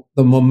also,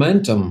 the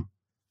momentum,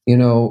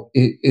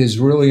 is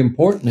really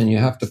important, and you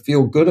have to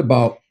feel good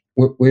about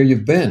where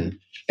you've been.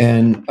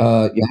 And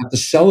you have to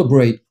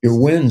celebrate your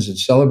wins and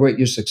celebrate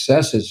your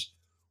successes.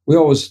 We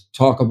always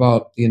talk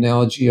about the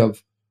analogy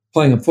of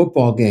playing a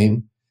football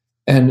game.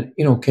 And,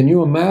 can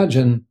you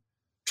imagine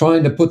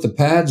trying to put the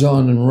pads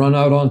on and run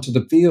out onto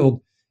the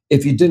field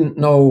if you didn't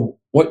know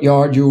what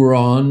yard you were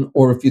on,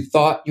 or if you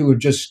thought you were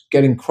just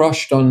getting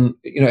crushed on,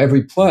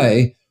 every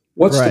play?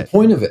 What's the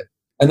point of it?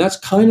 And that's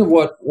kind of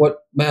what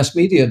mass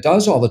media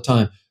does all the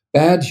time.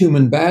 Bad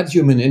human.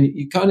 And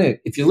you kind of,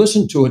 if you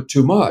listen to it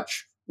too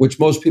much, which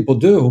most people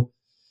do,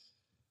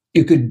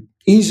 you could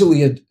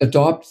easily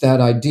adopt that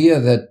idea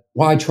that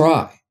why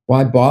try?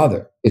 Why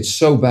bother? It's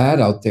so bad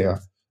out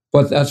there.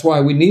 But that's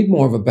why we need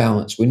more of a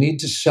balance. We need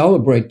to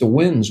celebrate the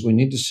wins. We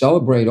need to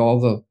celebrate all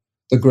the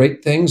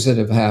great things that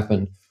have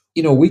happened.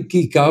 We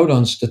geek out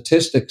on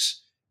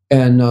statistics,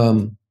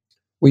 and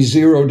we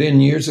zeroed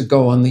in years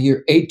ago on the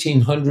year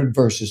 1800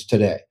 versus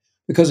today,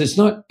 because it's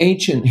not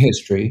ancient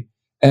history.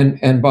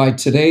 And by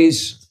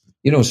today's,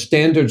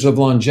 standards of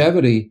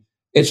longevity,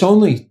 it's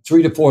only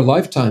 3 to 4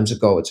 lifetimes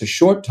ago. It's a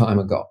short time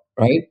ago,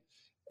 right?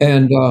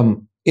 And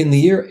in the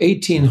year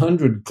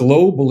 1800,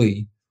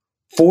 globally,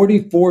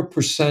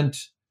 44%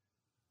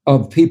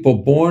 of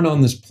people born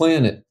on this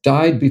planet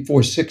died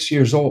before 6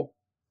 years old.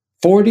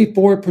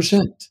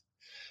 44%.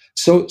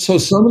 So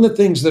some of the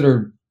things that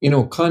are,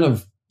 kind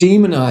of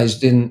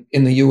demonized in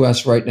the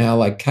US right now,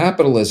 like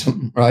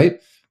capitalism, right?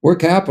 We're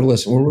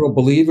capitalists and we're real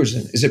believers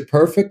in it. Is it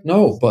perfect?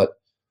 No, but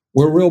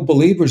we're real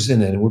believers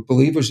in it. And we're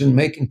believers in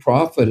making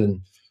profit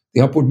and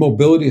the upward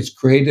mobility it's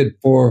created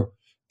for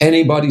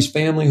anybody's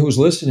family who's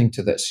listening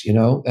to this.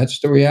 That's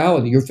the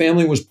reality. Your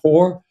family was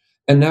poor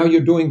and now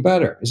you're doing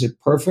better. Is it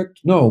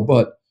perfect? No,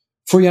 but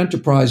free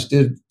enterprise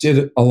did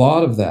a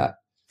lot of that.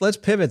 Let's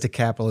pivot to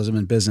capitalism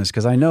and business,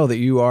 because I know that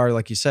you are,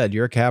 like you said,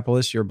 you're a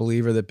capitalist, you're a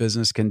believer that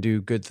business can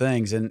do good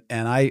things. And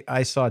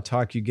I saw a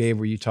talk you gave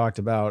where you talked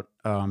about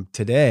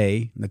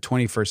today, in the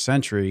 21st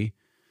century,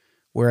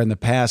 where in the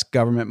past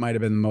government might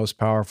have been the most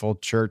powerful,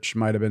 church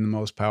might have been the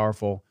most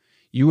powerful.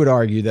 You would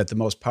argue that the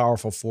most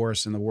powerful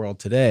force in the world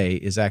today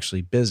is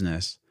actually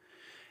business.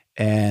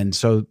 And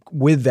so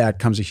with that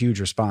comes a huge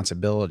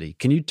responsibility.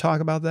 Can you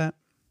talk about that?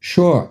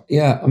 Sure.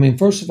 Yeah. I mean,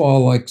 first of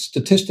all, like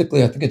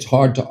statistically, I think it's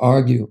hard to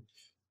argue.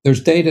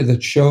 There's data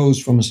that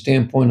shows from a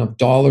standpoint of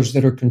dollars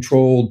that are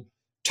controlled,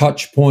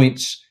 touch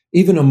points,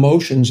 even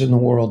emotions in the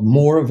world,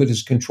 more of it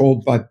is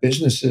controlled by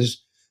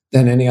businesses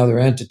than any other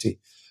entity.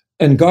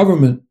 And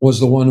government was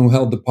the one who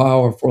held the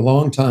power for a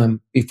long time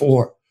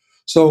before.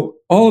 So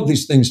all of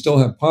these things still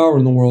have power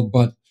in the world,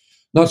 but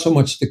not so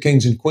much the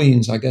kings and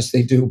queens. I guess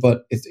they do,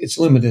 but it's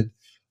limited.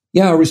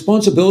 Yeah,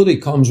 responsibility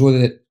comes with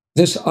it.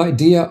 This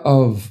idea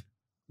of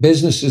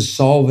businesses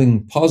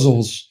solving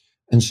puzzles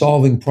and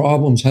solving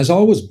problems has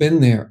always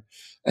been there.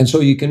 And so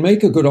you can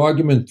make a good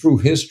argument through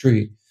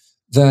history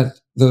that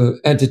the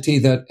entity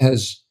that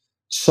has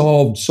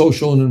solved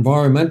social and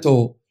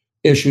environmental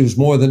issues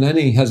more than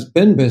any has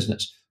been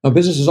business. Now,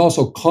 business has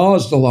also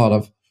caused a lot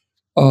of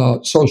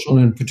social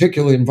and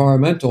particularly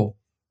environmental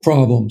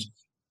problems.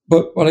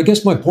 But I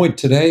guess my point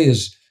today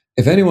is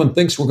if anyone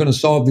thinks we're going to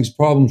solve these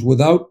problems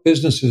without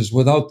businesses,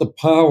 without the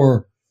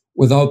power,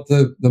 without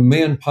the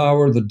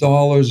manpower, the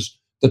dollars,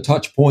 the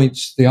touch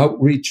points, the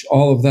outreach,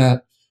 all of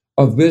that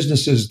of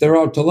businesses, they're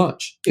out to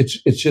lunch.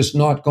 It's just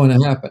not going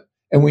to happen.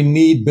 And we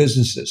need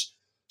businesses.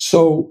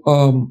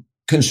 So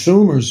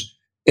consumers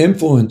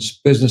influence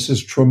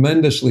businesses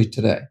tremendously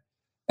today.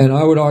 And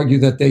I would argue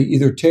that they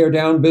either tear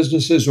down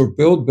businesses or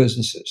build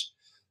businesses.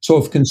 So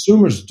if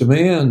consumers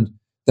demand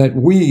that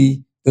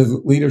we,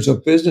 the leaders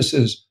of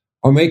businesses,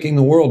 are making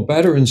the world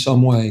better in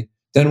some way,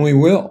 then we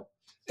will.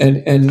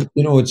 And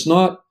it's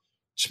not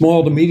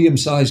small to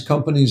medium-sized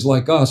companies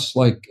like us,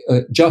 like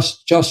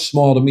just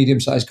small to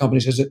medium-sized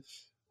companies, is it?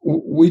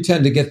 We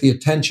tend to get the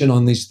attention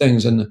on these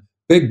things, and the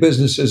big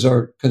businesses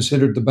are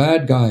considered the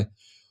bad guy.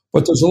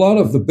 But there's a lot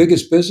of the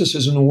biggest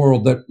businesses in the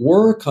world that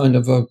were kind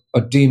of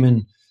a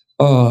demon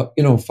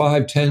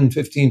 5, 10,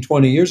 15,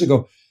 20 years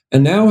ago,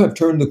 and now have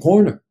turned the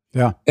corner.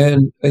 Yeah.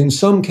 And in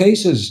some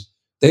cases,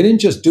 they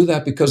didn't just do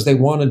that because they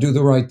want to do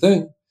the right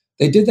thing.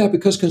 They did that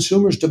because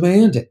consumers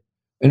demand it.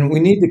 And we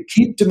need to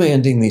keep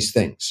demanding these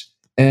things.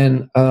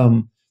 And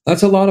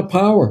that's a lot of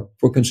power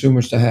for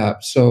consumers to have.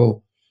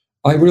 So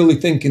I really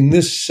think in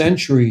this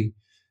century,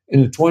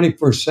 in the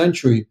 21st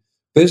century,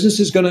 business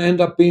is going to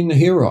end up being the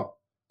hero.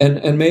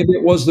 And maybe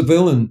it was the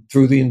villain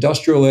through the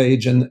industrial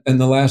age and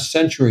the last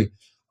century.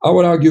 I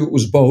would argue it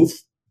was both.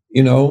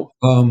 It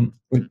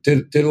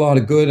did a lot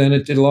of good and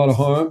it did a lot of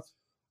harm.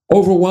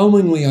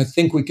 Overwhelmingly, I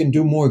think we can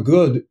do more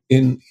good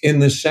in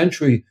this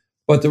century,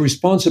 but the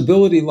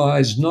responsibility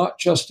lies not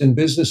just in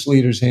business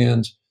leaders'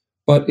 hands,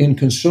 but in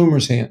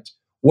consumers' hands.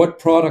 What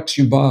products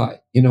you buy.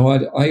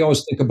 I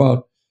always think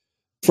about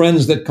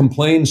friends that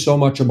complain so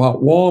much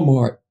about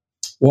Walmart.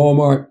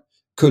 Walmart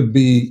could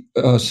be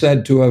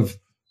said to have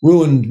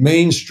ruined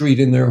Main Street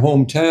in their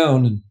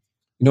hometown, and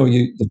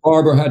the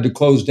barber had to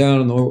close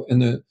down,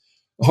 and the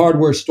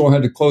hardware store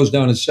had to close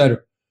down, etc.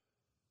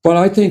 But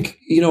I think,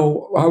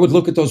 I would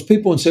look at those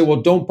people and say,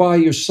 well, don't buy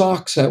your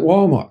socks at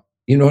Walmart.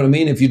 You know what I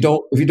mean? If you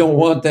don't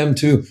want them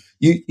to,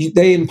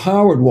 they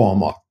empowered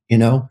Walmart,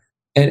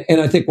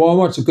 And I think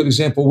Walmart's a good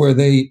example where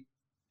they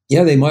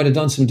might have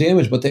done some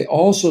damage, but they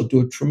also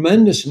do a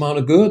tremendous amount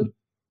of good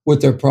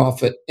with their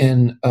profit.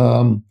 And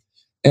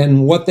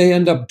what they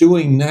end up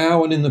doing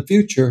now and in the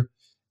future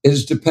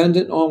is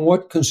dependent on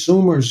what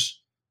consumers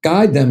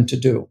guide them to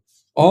do.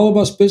 All of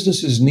us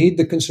businesses need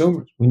the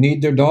consumers. We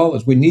need their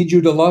dollars. We need you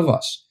to love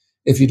us.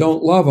 If you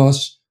don't love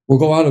us, we'll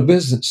go out of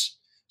business.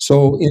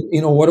 So,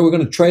 what are we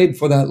going to trade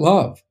for that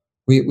love?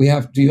 You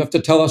have to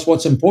tell us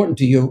what's important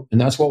to you,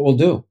 and that's what we'll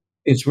do.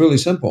 It's really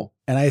simple.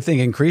 And I think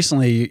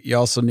increasingly you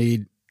also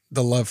need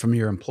the love from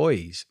your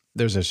employees.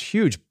 There's this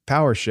huge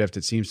power shift,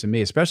 it seems to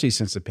me, especially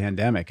since the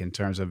pandemic, in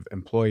terms of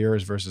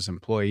employers versus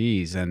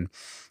employees, and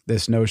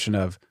this notion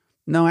of,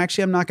 no,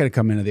 actually, I'm not going to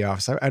come into the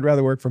office. I'd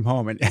rather work from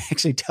home, and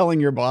actually telling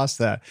your boss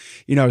that,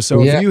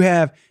 so if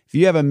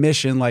you have a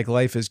mission like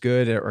life is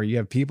good, or you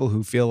have people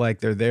who feel like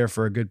they're there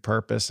for a good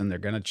purpose and they're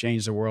going to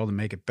change the world and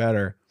make it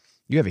better,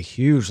 you have a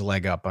huge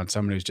leg up on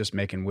someone who's just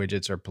making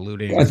widgets or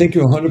polluting. I think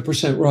you're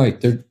 100% right.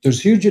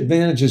 There's huge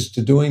advantages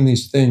to doing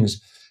these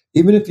things.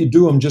 Even if you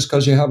do them just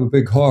because you have a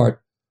big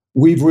heart,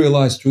 we've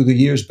realized through the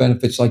years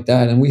benefits like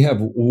that. And we have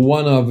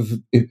one of,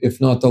 if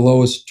not the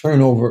lowest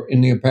turnover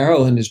in the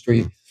apparel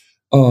industry,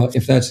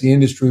 if that's the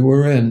industry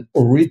we're in,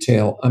 or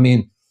retail. I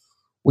mean,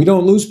 we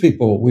don't lose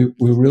people. We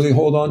really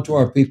hold on to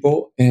our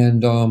people.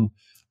 And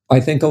I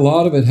think a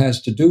lot of it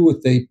has to do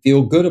with they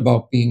feel good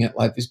about being at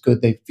Life is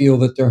Good. They feel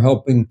that they're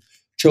helping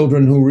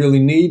children who really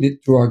need it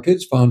through our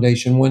Kids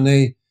Foundation when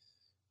they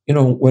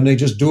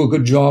just do a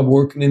good job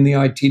working in the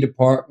IT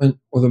department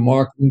or the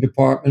marketing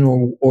department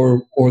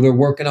or they're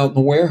working out in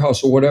the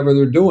warehouse or whatever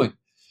they're doing.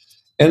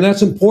 And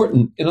that's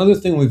important. Another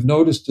thing we've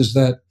noticed is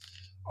that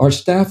our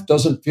staff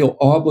doesn't feel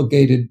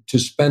obligated to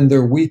spend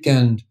their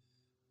weekend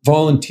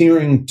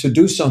volunteering to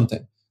do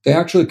something. They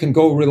actually can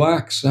go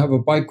relax, have a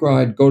bike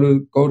ride, go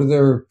to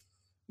their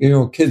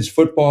kids'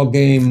 football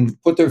game,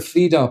 put their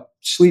feet up,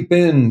 sleep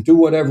in, do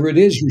whatever it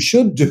is you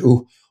should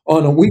do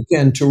on a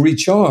weekend to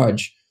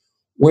recharge.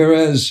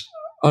 Whereas,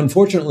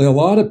 unfortunately, a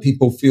lot of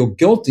people feel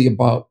guilty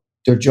about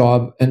their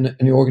job and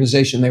the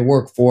organization they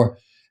work for,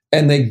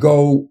 and they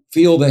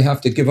feel they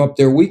have to give up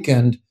their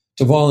weekend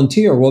to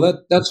volunteer.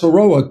 Well, that's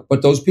heroic,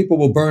 but those people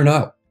will burn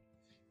out.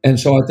 And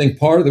so I think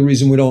part of the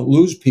reason we don't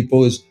lose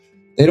people is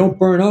they don't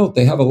burn out.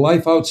 They have a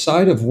life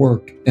outside of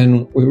work,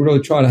 and we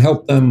really try to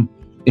help them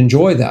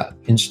enjoy that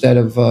instead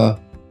of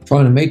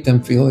trying to make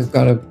them feel they've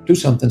got to do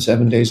something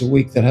 7 days a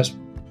week that has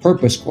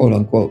purpose, quote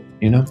unquote,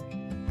 you know?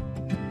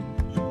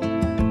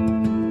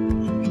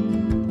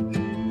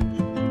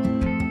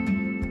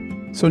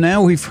 So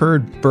now we've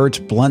heard Bert's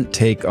blunt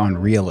take on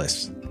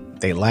realists.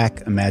 They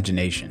lack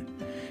imagination.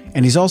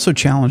 And he's also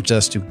challenged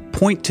us to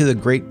point to the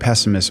great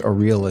pessimists or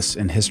realists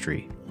in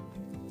history.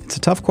 It's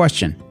a tough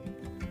question.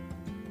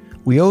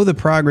 We owe the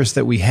progress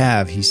that we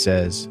have, he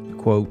says,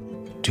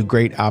 quote, to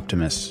great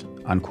optimists,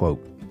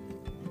 unquote.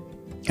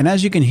 And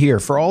as you can hear,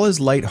 for all his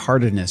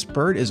lightheartedness,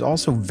 Bert is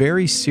also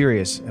very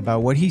serious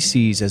about what he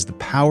sees as the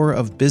power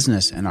of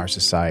business in our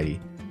society,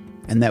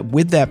 and that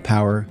with that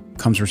power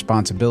comes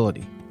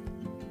responsibility.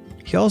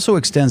 He also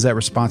extends that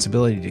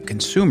responsibility to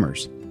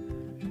consumers,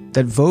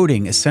 that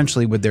voting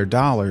essentially with their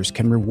dollars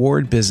can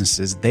reward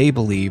businesses they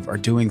believe are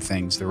doing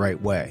things the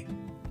right way.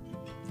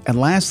 And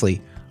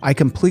lastly, I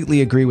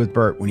completely agree with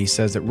Bert when he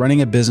says that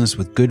running a business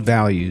with good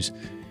values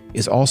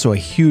is also a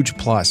huge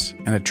plus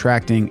in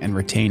attracting and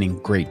retaining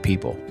great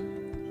people.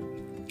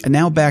 And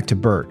now back to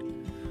Bert.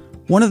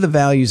 One of the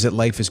values that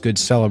Life is Good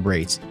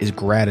celebrates is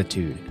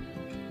gratitude.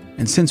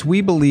 And since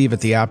we believe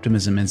at the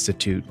Optimism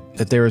Institute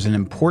that there is an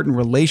important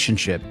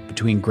relationship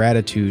between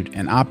gratitude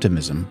and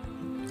optimism,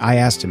 I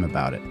asked him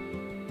about it.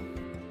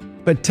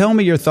 But tell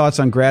me your thoughts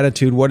on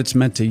gratitude, what it's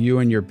meant to you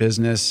and your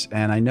business.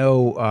 And I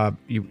know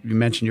you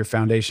mentioned your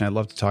foundation. I'd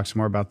love to talk some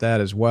more about that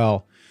as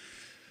well.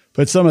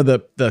 But some of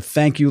the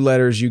thank you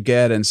letters you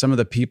get and some of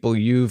the people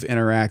you've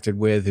interacted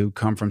with who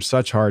come from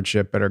such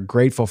hardship but are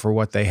grateful for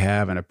what they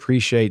have and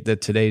appreciate that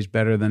today's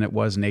better than it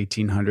was in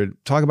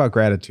 1800. Talk about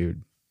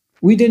gratitude.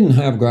 We didn't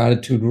have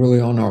gratitude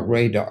really on our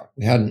radar.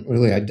 We hadn't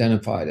really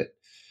identified it.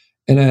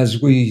 And as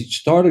we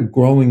started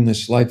growing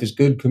this Life is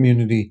Good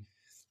community,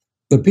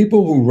 the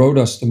people who wrote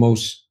us the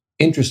most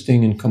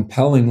interesting and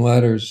compelling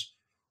letters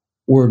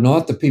were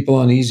not the people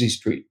on Easy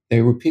Street.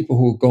 They were people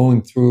who were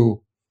going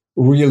through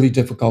really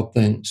difficult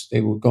things.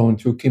 They were going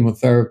through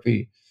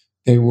chemotherapy.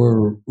 They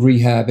were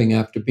rehabbing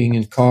after being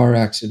in car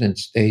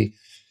accidents. They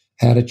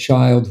had a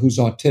child who's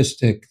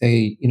autistic.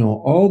 They,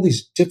 all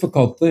these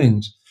difficult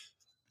things.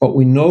 But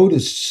we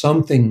noticed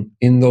something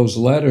in those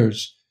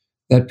letters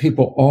that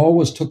people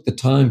always took the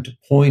time to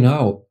point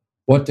out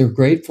what they're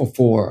grateful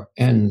for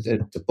and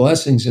the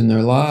blessings in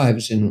their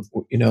lives. And,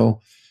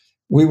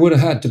 we would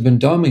have had to have been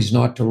dummies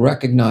not to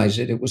recognize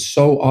it. It was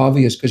so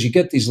obvious because you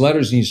get these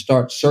letters and you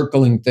start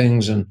circling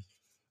things and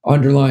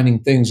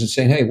underlining things and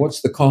saying, hey,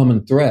 what's the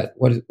common thread?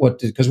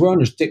 Because we're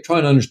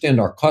trying to understand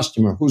our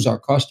customer. Who's our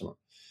customer?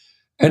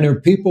 And there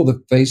are people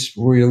that face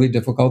really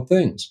difficult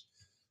things.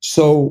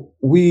 So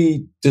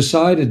we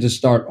decided to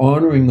start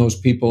honoring those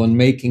people and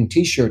making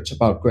T-shirts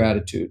about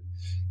gratitude.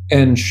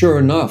 And sure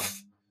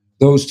enough,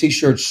 those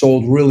T-shirts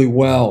sold really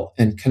well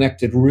and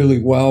connected really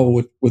well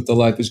with the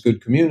Life is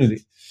Good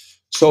community.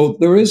 So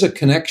there is a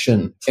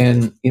connection.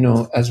 And,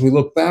 as we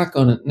look back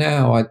on it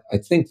now, I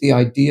think the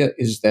idea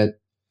is that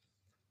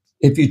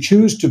if you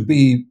choose to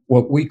be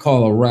what we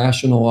call a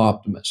rational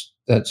optimist,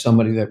 that's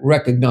somebody that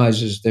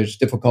recognizes there's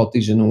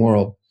difficulties in the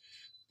world,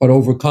 but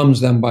overcomes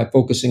them by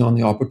focusing on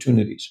the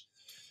opportunities,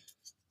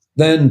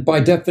 then by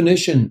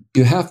definition,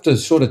 you have to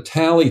sort of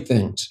tally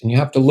things and you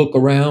have to look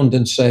around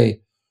and say,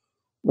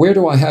 where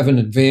do I have an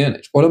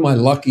advantage? What am I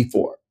lucky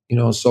for?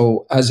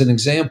 So as an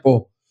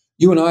example,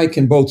 you and I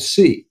can both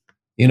see.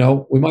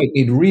 We might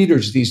need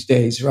readers these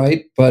days,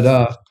 right?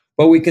 But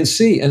we can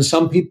see. And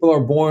some people are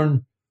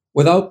born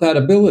without that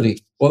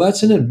ability. Well,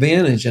 that's an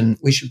advantage, and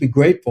we should be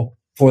grateful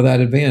for that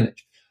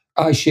advantage.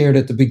 I shared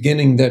at the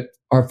beginning that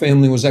our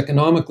family was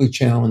economically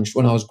challenged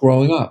when I was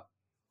growing up.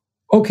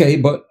 Okay,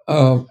 but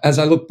as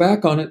I look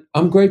back on it,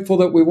 I'm grateful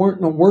that we weren't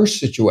in a worse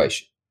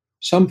situation.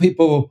 Some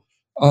people,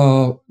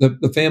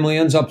 the family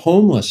ends up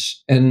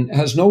homeless and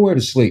has nowhere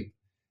to sleep.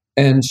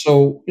 And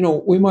so,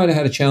 we might have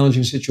had a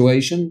challenging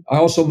situation. I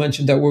also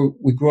mentioned that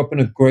we grew up in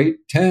a great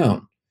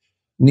town,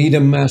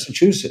 Needham,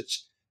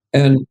 Massachusetts.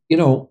 And,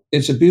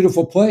 it's a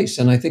beautiful place.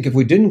 And I think if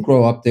we didn't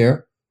grow up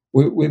there,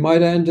 we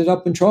might have ended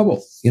up in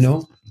trouble.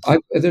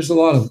 There's a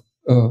lot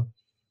of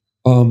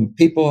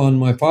people on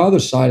my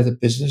father's side of the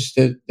business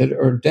that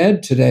are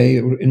dead today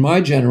in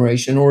my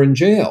generation or in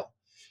jail.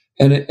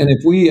 And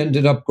if we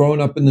ended up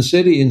growing up in the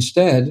city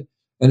instead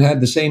and had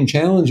the same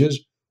challenges,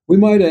 we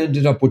might have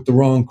ended up with the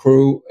wrong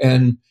crew.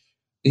 And,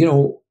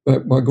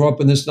 I grew up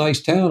in this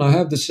nice town. I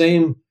have the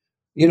same,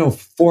 4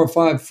 or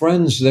 5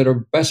 friends that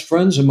are best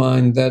friends of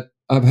mine that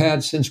I've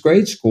had since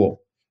grade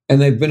school.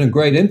 And they've been a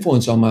great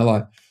influence on my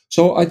life.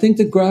 So I think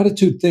the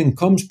gratitude thing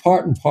comes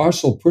part and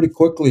parcel pretty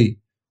quickly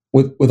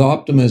with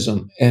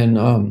optimism. And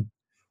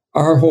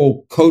our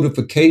whole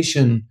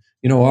codification,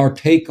 our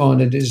take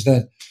on it is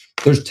that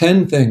there's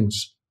 10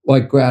 things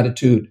like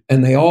gratitude,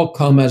 and they all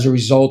come as a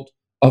result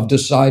of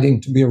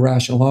deciding to be a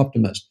rational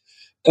optimist.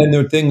 And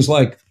there are things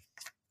like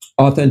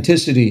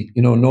authenticity,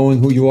 knowing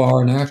who you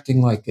are and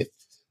acting like it,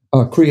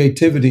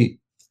 creativity,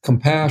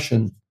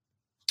 compassion,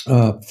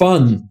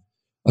 fun,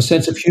 a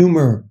sense of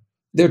humor.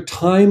 They're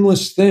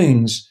timeless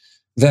things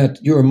that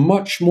you're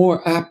much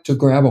more apt to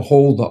grab a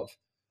hold of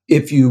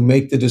if you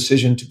make the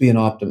decision to be an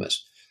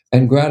optimist.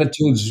 And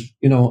gratitude's,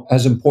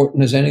 as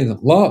important as any of them.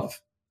 Love,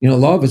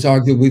 love is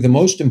arguably the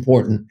most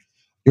important.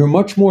 You're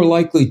much more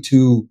likely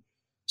to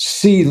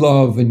see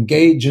love,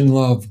 engage in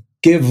love,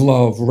 give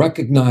love,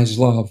 recognize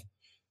love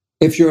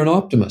if you're an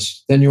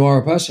optimist than you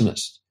are a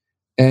pessimist.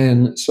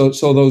 And so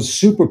those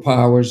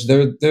superpowers,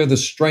 they're the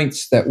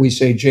strengths that we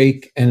say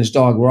Jake and his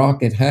dog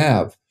Rocket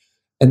have,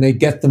 and they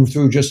get them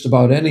through just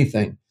about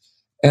anything.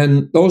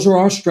 And those are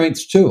our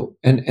strengths too.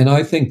 And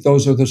I think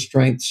those are the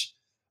strengths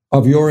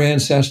of your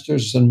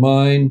ancestors and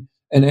mine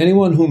and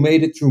anyone who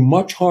made it through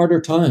much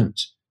harder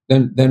times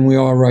than we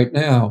are right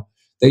now.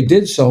 They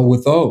did so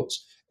with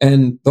those.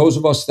 And those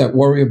of us that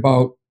worry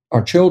about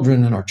our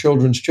children and our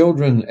children's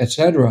children,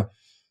 etc.,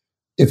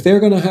 if they're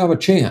going to have a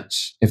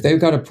chance, if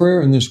they've got a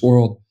prayer in this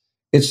world,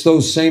 it's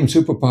those same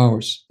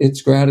superpowers.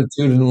 It's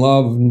gratitude and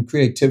love and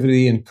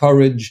creativity and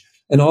courage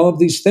and all of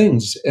these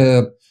things.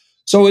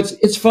 So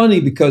it's funny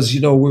because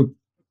we're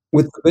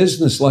with the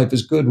business life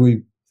is good.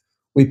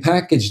 We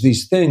package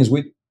these things.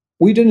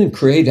 We didn't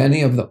create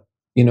any of them.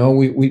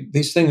 We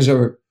these things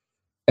are,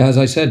 as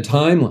I said,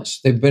 timeless.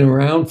 They've been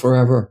around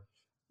forever.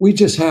 We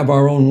just have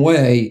our own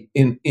way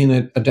in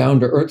a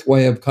down to earth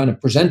way of kind of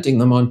presenting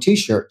them on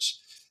T-shirts.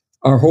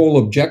 Our whole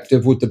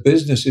objective with the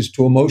business is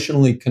to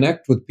emotionally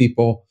connect with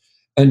people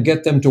and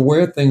get them to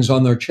wear things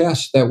on their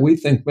chest that we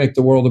think make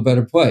the world a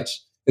better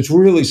place. It's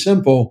really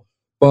simple,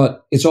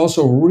 but it's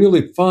also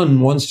really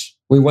fun once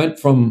we went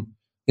from,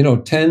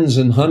 tens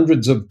and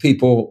hundreds of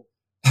people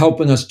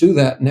helping us do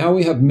that. Now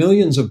we have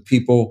millions of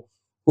people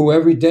who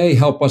every day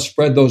help us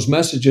spread those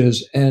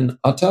messages. And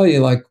I'll tell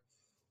you,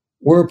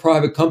 we're a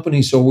private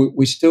company, so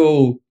we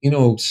still,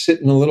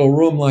 sit in a little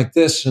room like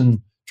this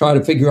and try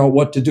to figure out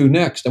what to do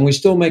next. And we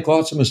still make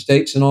lots of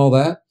mistakes and all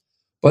that.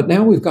 But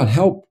now we've got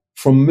help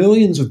from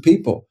millions of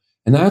people.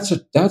 And that's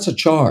a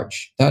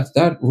charge.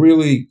 That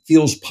really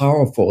feels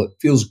powerful. It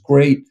feels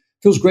great.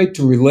 It feels great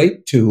to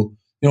relate to.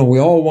 We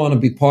all want to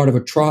be part of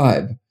a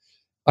tribe.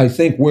 I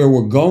think where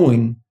we're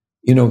going,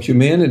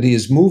 humanity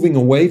is moving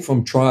away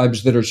from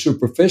tribes that are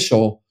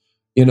superficial,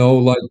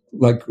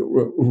 like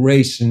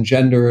race and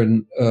gender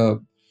and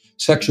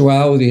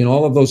sexuality and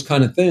all of those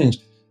kind of things.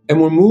 And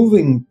we're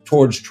moving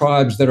towards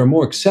tribes that are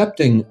more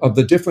accepting of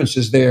the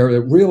differences there,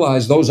 that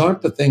realize those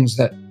aren't the things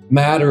that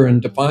matter and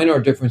define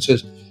our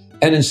differences.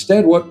 And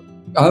instead,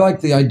 I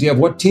like the idea of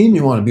what team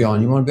you want to be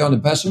on. You want to be on the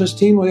pessimist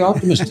team or the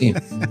optimist team?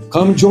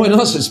 Come join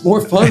us. It's more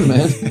fun,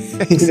 man.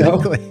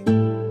 Exactly.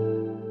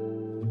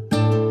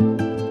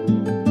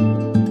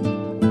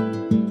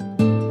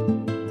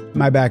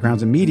 My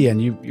background's in media,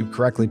 and you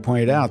correctly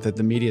pointed out that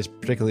the media,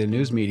 particularly the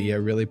news media,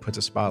 really puts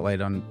a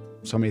spotlight on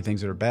so many things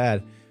that are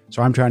bad.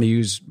 So I'm trying to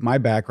use my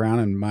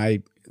background and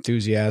my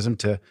enthusiasm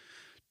to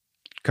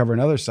cover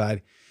another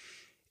side.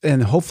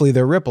 And hopefully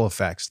there are ripple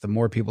effects. The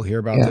more people hear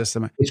about this,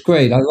 it's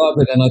great. I love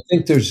it. And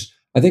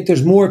I think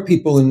there's more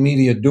people in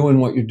media doing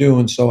what you're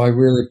doing. So I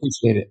really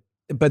appreciate it.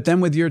 But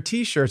then with your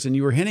T-shirts, and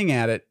you were hinting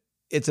at it,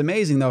 it's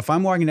amazing though. If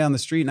I'm walking down the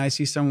street and I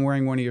see someone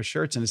wearing one of your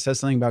shirts and it says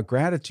something about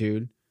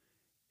gratitude,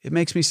 it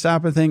makes me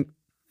stop and think,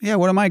 yeah,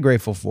 what am I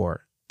grateful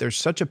for? There's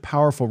such a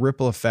powerful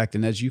ripple effect.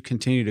 And as you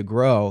continue to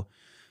grow,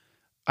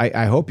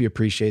 I hope you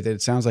appreciate that.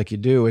 It sounds like you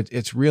do.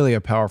 It's really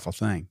a powerful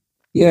thing.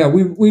 Yeah,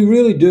 we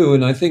really do.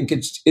 And I think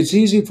it's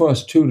easy for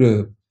us too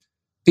to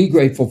be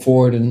grateful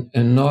for it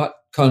and not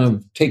kind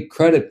of take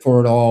credit for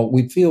it all.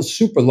 We feel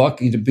super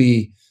lucky to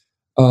be,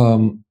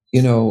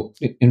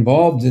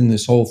 involved in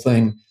this whole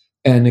thing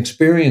and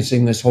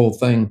experiencing this whole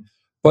thing.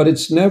 But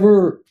it's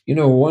never,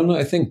 one,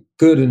 I think,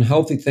 good and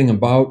healthy thing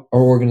about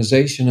our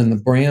organization and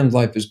the brand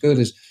Life is Good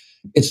is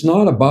it's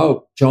not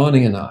about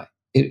Johnny and I.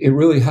 It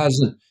really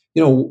hasn't,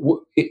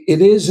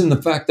 it is in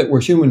the fact that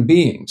we're human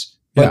beings,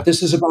 but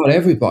this is about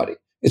everybody.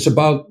 It's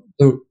about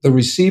the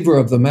receiver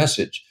of the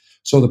message.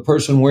 So the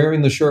person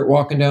wearing the shirt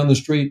walking down the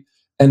street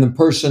and the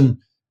person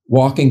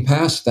walking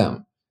past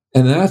them.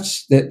 And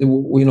that's that,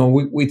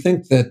 we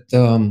think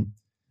that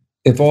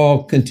if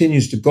all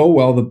continues to go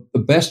well, the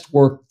best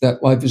work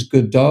that Life is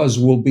Good does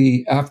will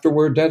be after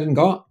we're dead and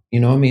gone.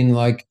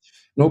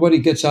 Nobody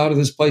gets out of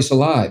this place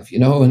alive,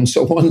 and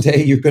so one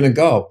day you're going to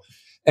go.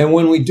 And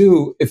when we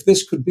do, if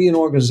this could be an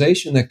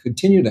organization that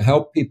continue to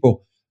help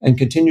people and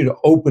continue to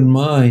open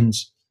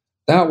minds,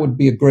 that would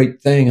be a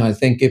great thing. I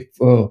think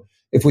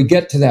if we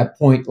get to that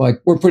point,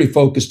 we're pretty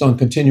focused on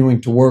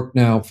continuing to work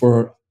now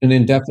for an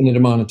indefinite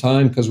amount of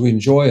time because we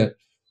enjoy it.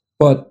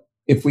 But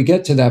if we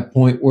get to that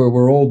point where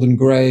we're old and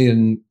gray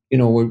and,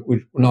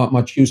 we're not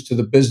much used to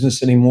the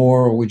business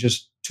anymore, or we're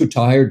just too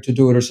tired to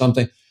do it or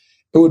something,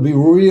 it would be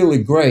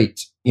really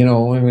great.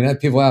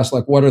 People ask,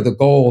 what are the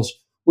goals?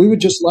 We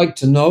would just like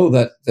to know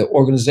that the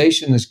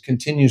organization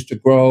continues to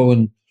grow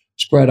and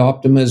spread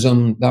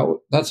optimism.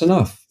 That's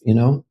enough,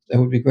 That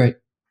would be great.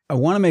 I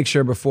want to make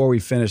sure before we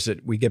finish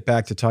it, we get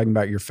back to talking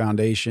about your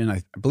foundation.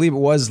 I believe it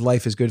was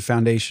Life is Good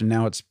Foundation.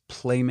 Now it's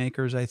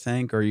Playmakers, I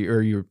think, or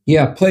you're.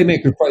 Yeah,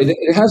 Playmakers.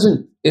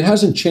 It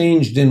hasn't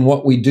changed in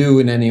what we do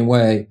in any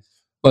way.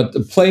 but the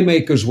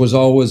Playmakers was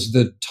always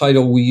the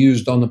title we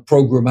used on the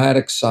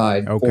programmatic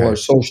side for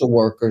social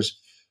workers.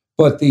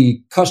 But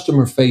the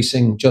customer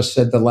facing just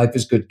said the Life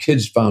is Good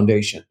Kids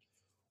Foundation.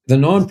 The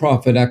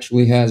nonprofit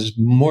actually has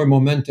more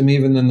momentum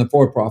even than the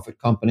for-profit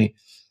company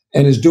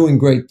and is doing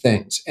great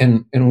things.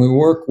 And we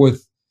work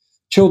with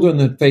children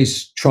that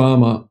face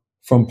trauma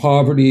from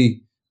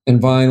poverty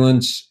and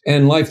violence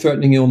and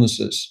life-threatening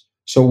illnesses.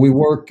 So we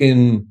work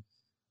in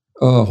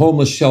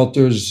homeless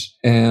shelters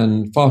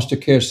and foster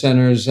care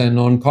centers and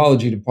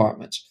oncology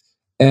departments.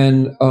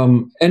 And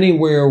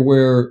anywhere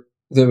where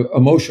the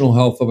emotional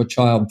health of a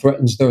child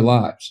threatens their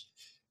lives.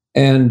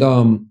 And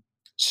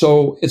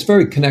so it's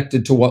very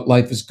connected to what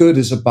Life is Good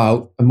is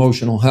about,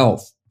 emotional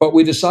health. But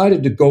we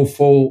decided to go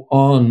full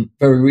on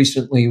very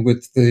recently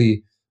with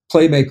the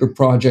Playmaker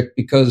project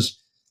because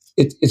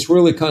it's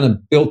really kind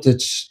of built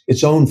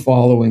its own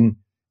following.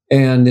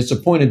 And it's a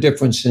point of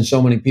difference since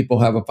so many people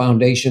have a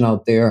foundation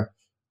out there.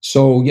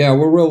 So yeah,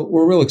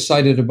 we're real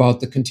excited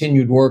about the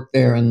continued work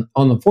there. And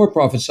on the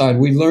for-profit side,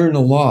 we learn a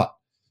lot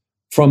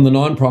from the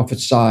nonprofit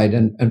side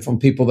and from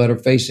people that are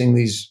facing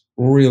these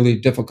really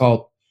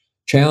difficult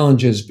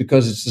challenges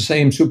because it's the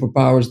same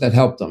superpowers that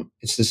help them.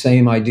 It's the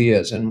same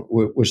ideas. And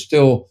we're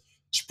still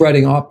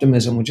spreading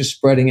optimism. We're just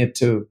spreading it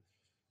to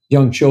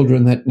young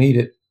children that need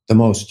it the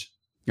most.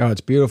 Oh,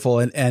 it's beautiful.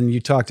 And you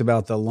talked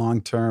about the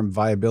long-term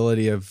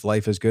viability of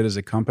Life is Good as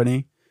a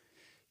company.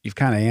 You've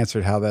kind of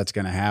answered how that's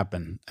going to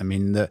happen. I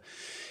mean,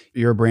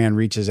 your brand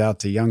reaches out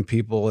to young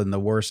people in the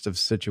worst of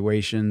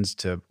situations,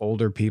 to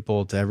older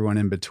people, to everyone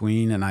in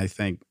between. And I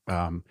think,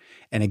 and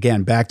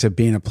again, back to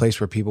being a place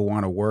where people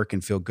want to work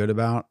and feel good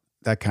about,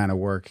 that kind of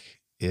work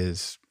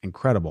is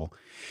incredible.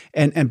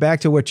 And back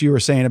to what you were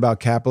saying about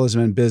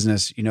capitalism and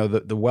business, you know,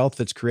 the wealth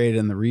that's created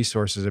and the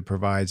resources it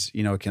provides,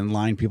 you know, it can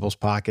line people's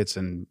pockets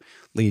and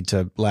lead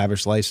to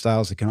lavish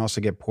lifestyles. It can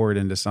also get poured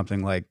into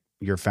something like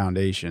your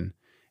foundation.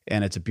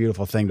 And it's a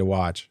beautiful thing to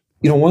watch.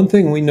 You know, one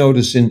thing we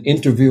notice in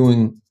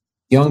interviewing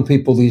young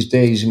people these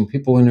days and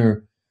people in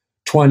their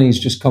 20s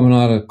just coming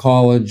out of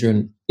college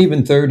and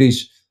even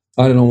 30s,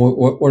 I don't know,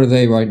 what are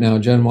they right now,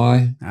 Gen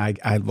Y?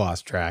 I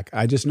lost track.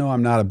 I just know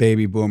I'm not a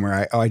baby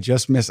boomer. I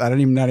just missed, not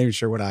even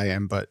sure what I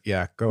am, but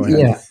yeah, go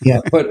ahead.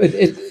 Yeah. But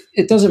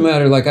it doesn't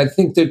matter. Like, I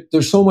think that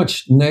there's so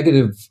much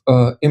negative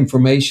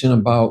information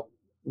about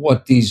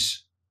what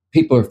these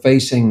people are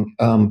facing.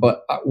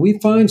 But we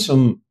find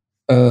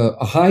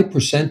a high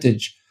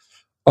percentage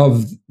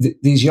of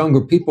these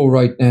younger people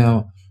right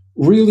now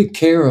really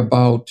care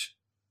about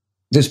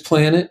this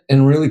planet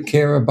and really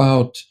care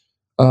about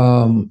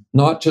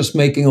not just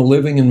making a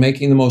living and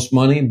making the most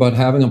money, but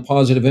having a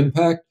positive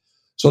impact.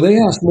 So they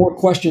ask more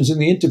questions in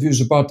the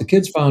interviews about the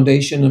Kids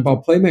Foundation and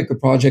about Playmaker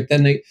Project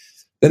than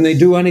they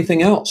do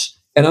anything else.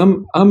 And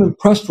I'm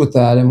impressed with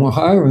that. And we're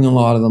hiring a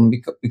lot of them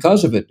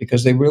because of it,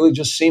 because they really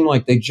just seem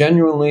like they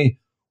genuinely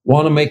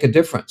want to make a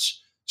difference.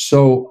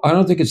 So I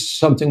don't think it's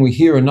something we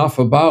hear enough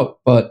about,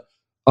 but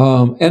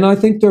and I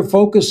think their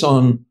focus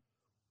on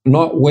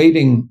not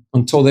waiting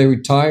until they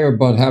retire,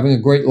 but having a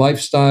great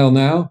lifestyle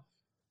now,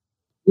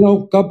 you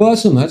know, God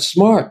bless them. That's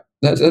smart.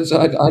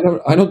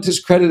 I don't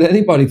discredit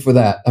anybody for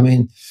that. I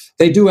mean,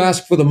 they do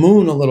ask for the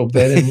moon a little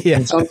bit, and,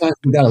 and sometimes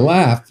we got to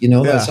laugh, you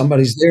know, that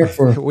somebody's there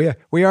for.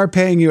 We are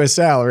paying you a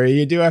salary.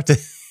 You do have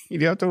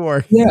to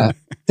work. Yeah,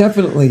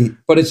 definitely.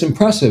 But it's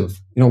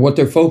impressive, you know, what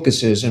their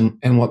focus is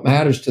and what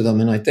matters to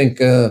them. And I think,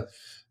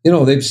 you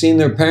know, they've seen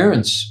their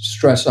parents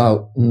stress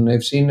out, and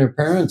they've seen their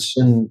parents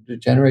and the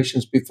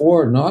generations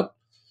before not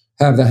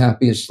have the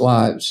happiest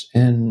lives.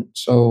 And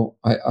so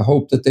I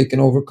hope that they can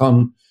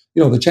overcome,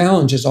 you know, the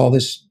challenges, all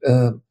this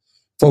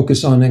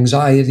focus on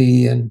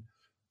anxiety and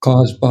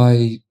caused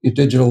by your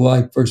digital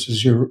life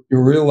versus your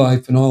real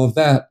life and all of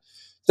that.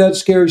 That's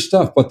scary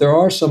stuff, but there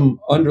are some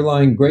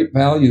underlying great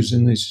values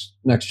in these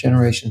next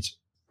generations.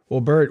 Well,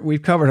 Bert,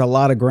 we've covered a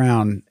lot of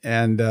ground,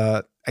 and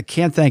I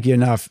can't thank you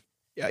enough.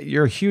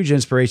 You're a huge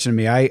inspiration to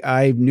me.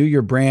 I knew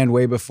your brand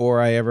way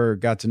before I ever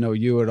got to know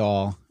you at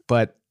all,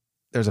 but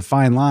there's a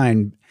fine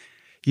line.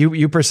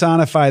 You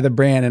personify the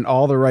brand in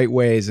all the right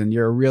ways, and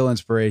you're a real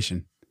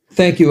inspiration.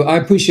 Thank you. I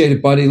appreciate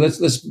it, buddy.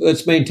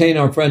 Let's maintain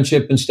our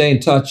friendship and stay in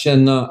touch.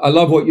 And I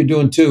love what you're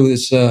doing too.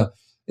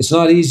 It's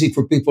not easy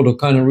for people to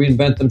kind of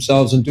reinvent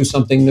themselves and do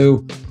something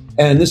new.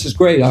 And this is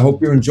great. I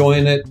hope you're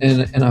enjoying it,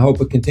 and I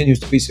hope it continues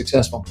to be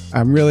successful.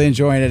 I'm really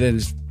enjoying it, and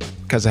it's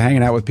because of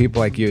hanging out with people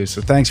like you.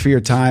 So thanks for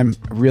your time.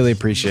 I really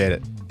appreciate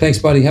it. Thanks,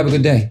 buddy. Have a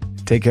good day.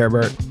 Take care,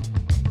 Bert.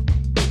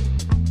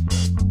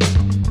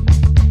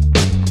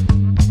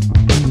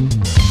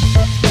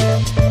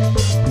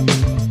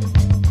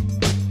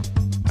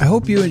 I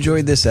hope you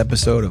enjoyed this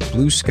episode of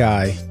Blue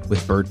Sky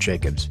with Bert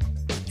Jacobs.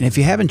 And if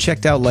you haven't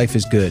checked out Life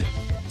is Good,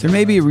 there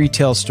may be a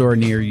retail store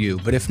near you,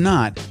 but if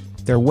not,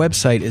 their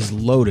website is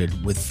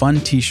loaded with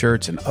fun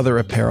t-shirts and other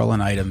apparel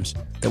and items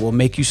that will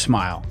make you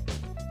smile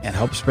and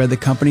help spread the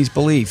company's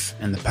belief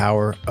in the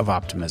power of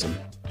optimism.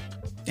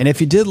 And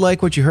if you did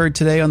like what you heard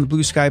today on the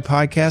Blue Sky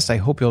podcast, I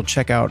hope you'll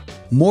check out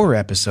more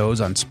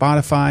episodes on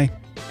Spotify,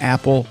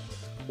 Apple,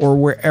 or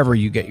wherever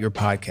you get your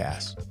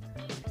podcasts.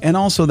 and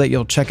also that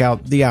you'll check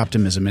out the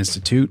Optimism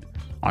Institute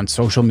on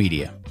social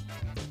media.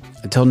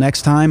 Until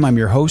next time, I'm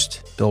your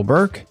host, Bill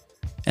Burke,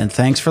 and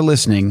thanks for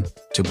listening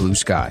to Blue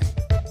Sky.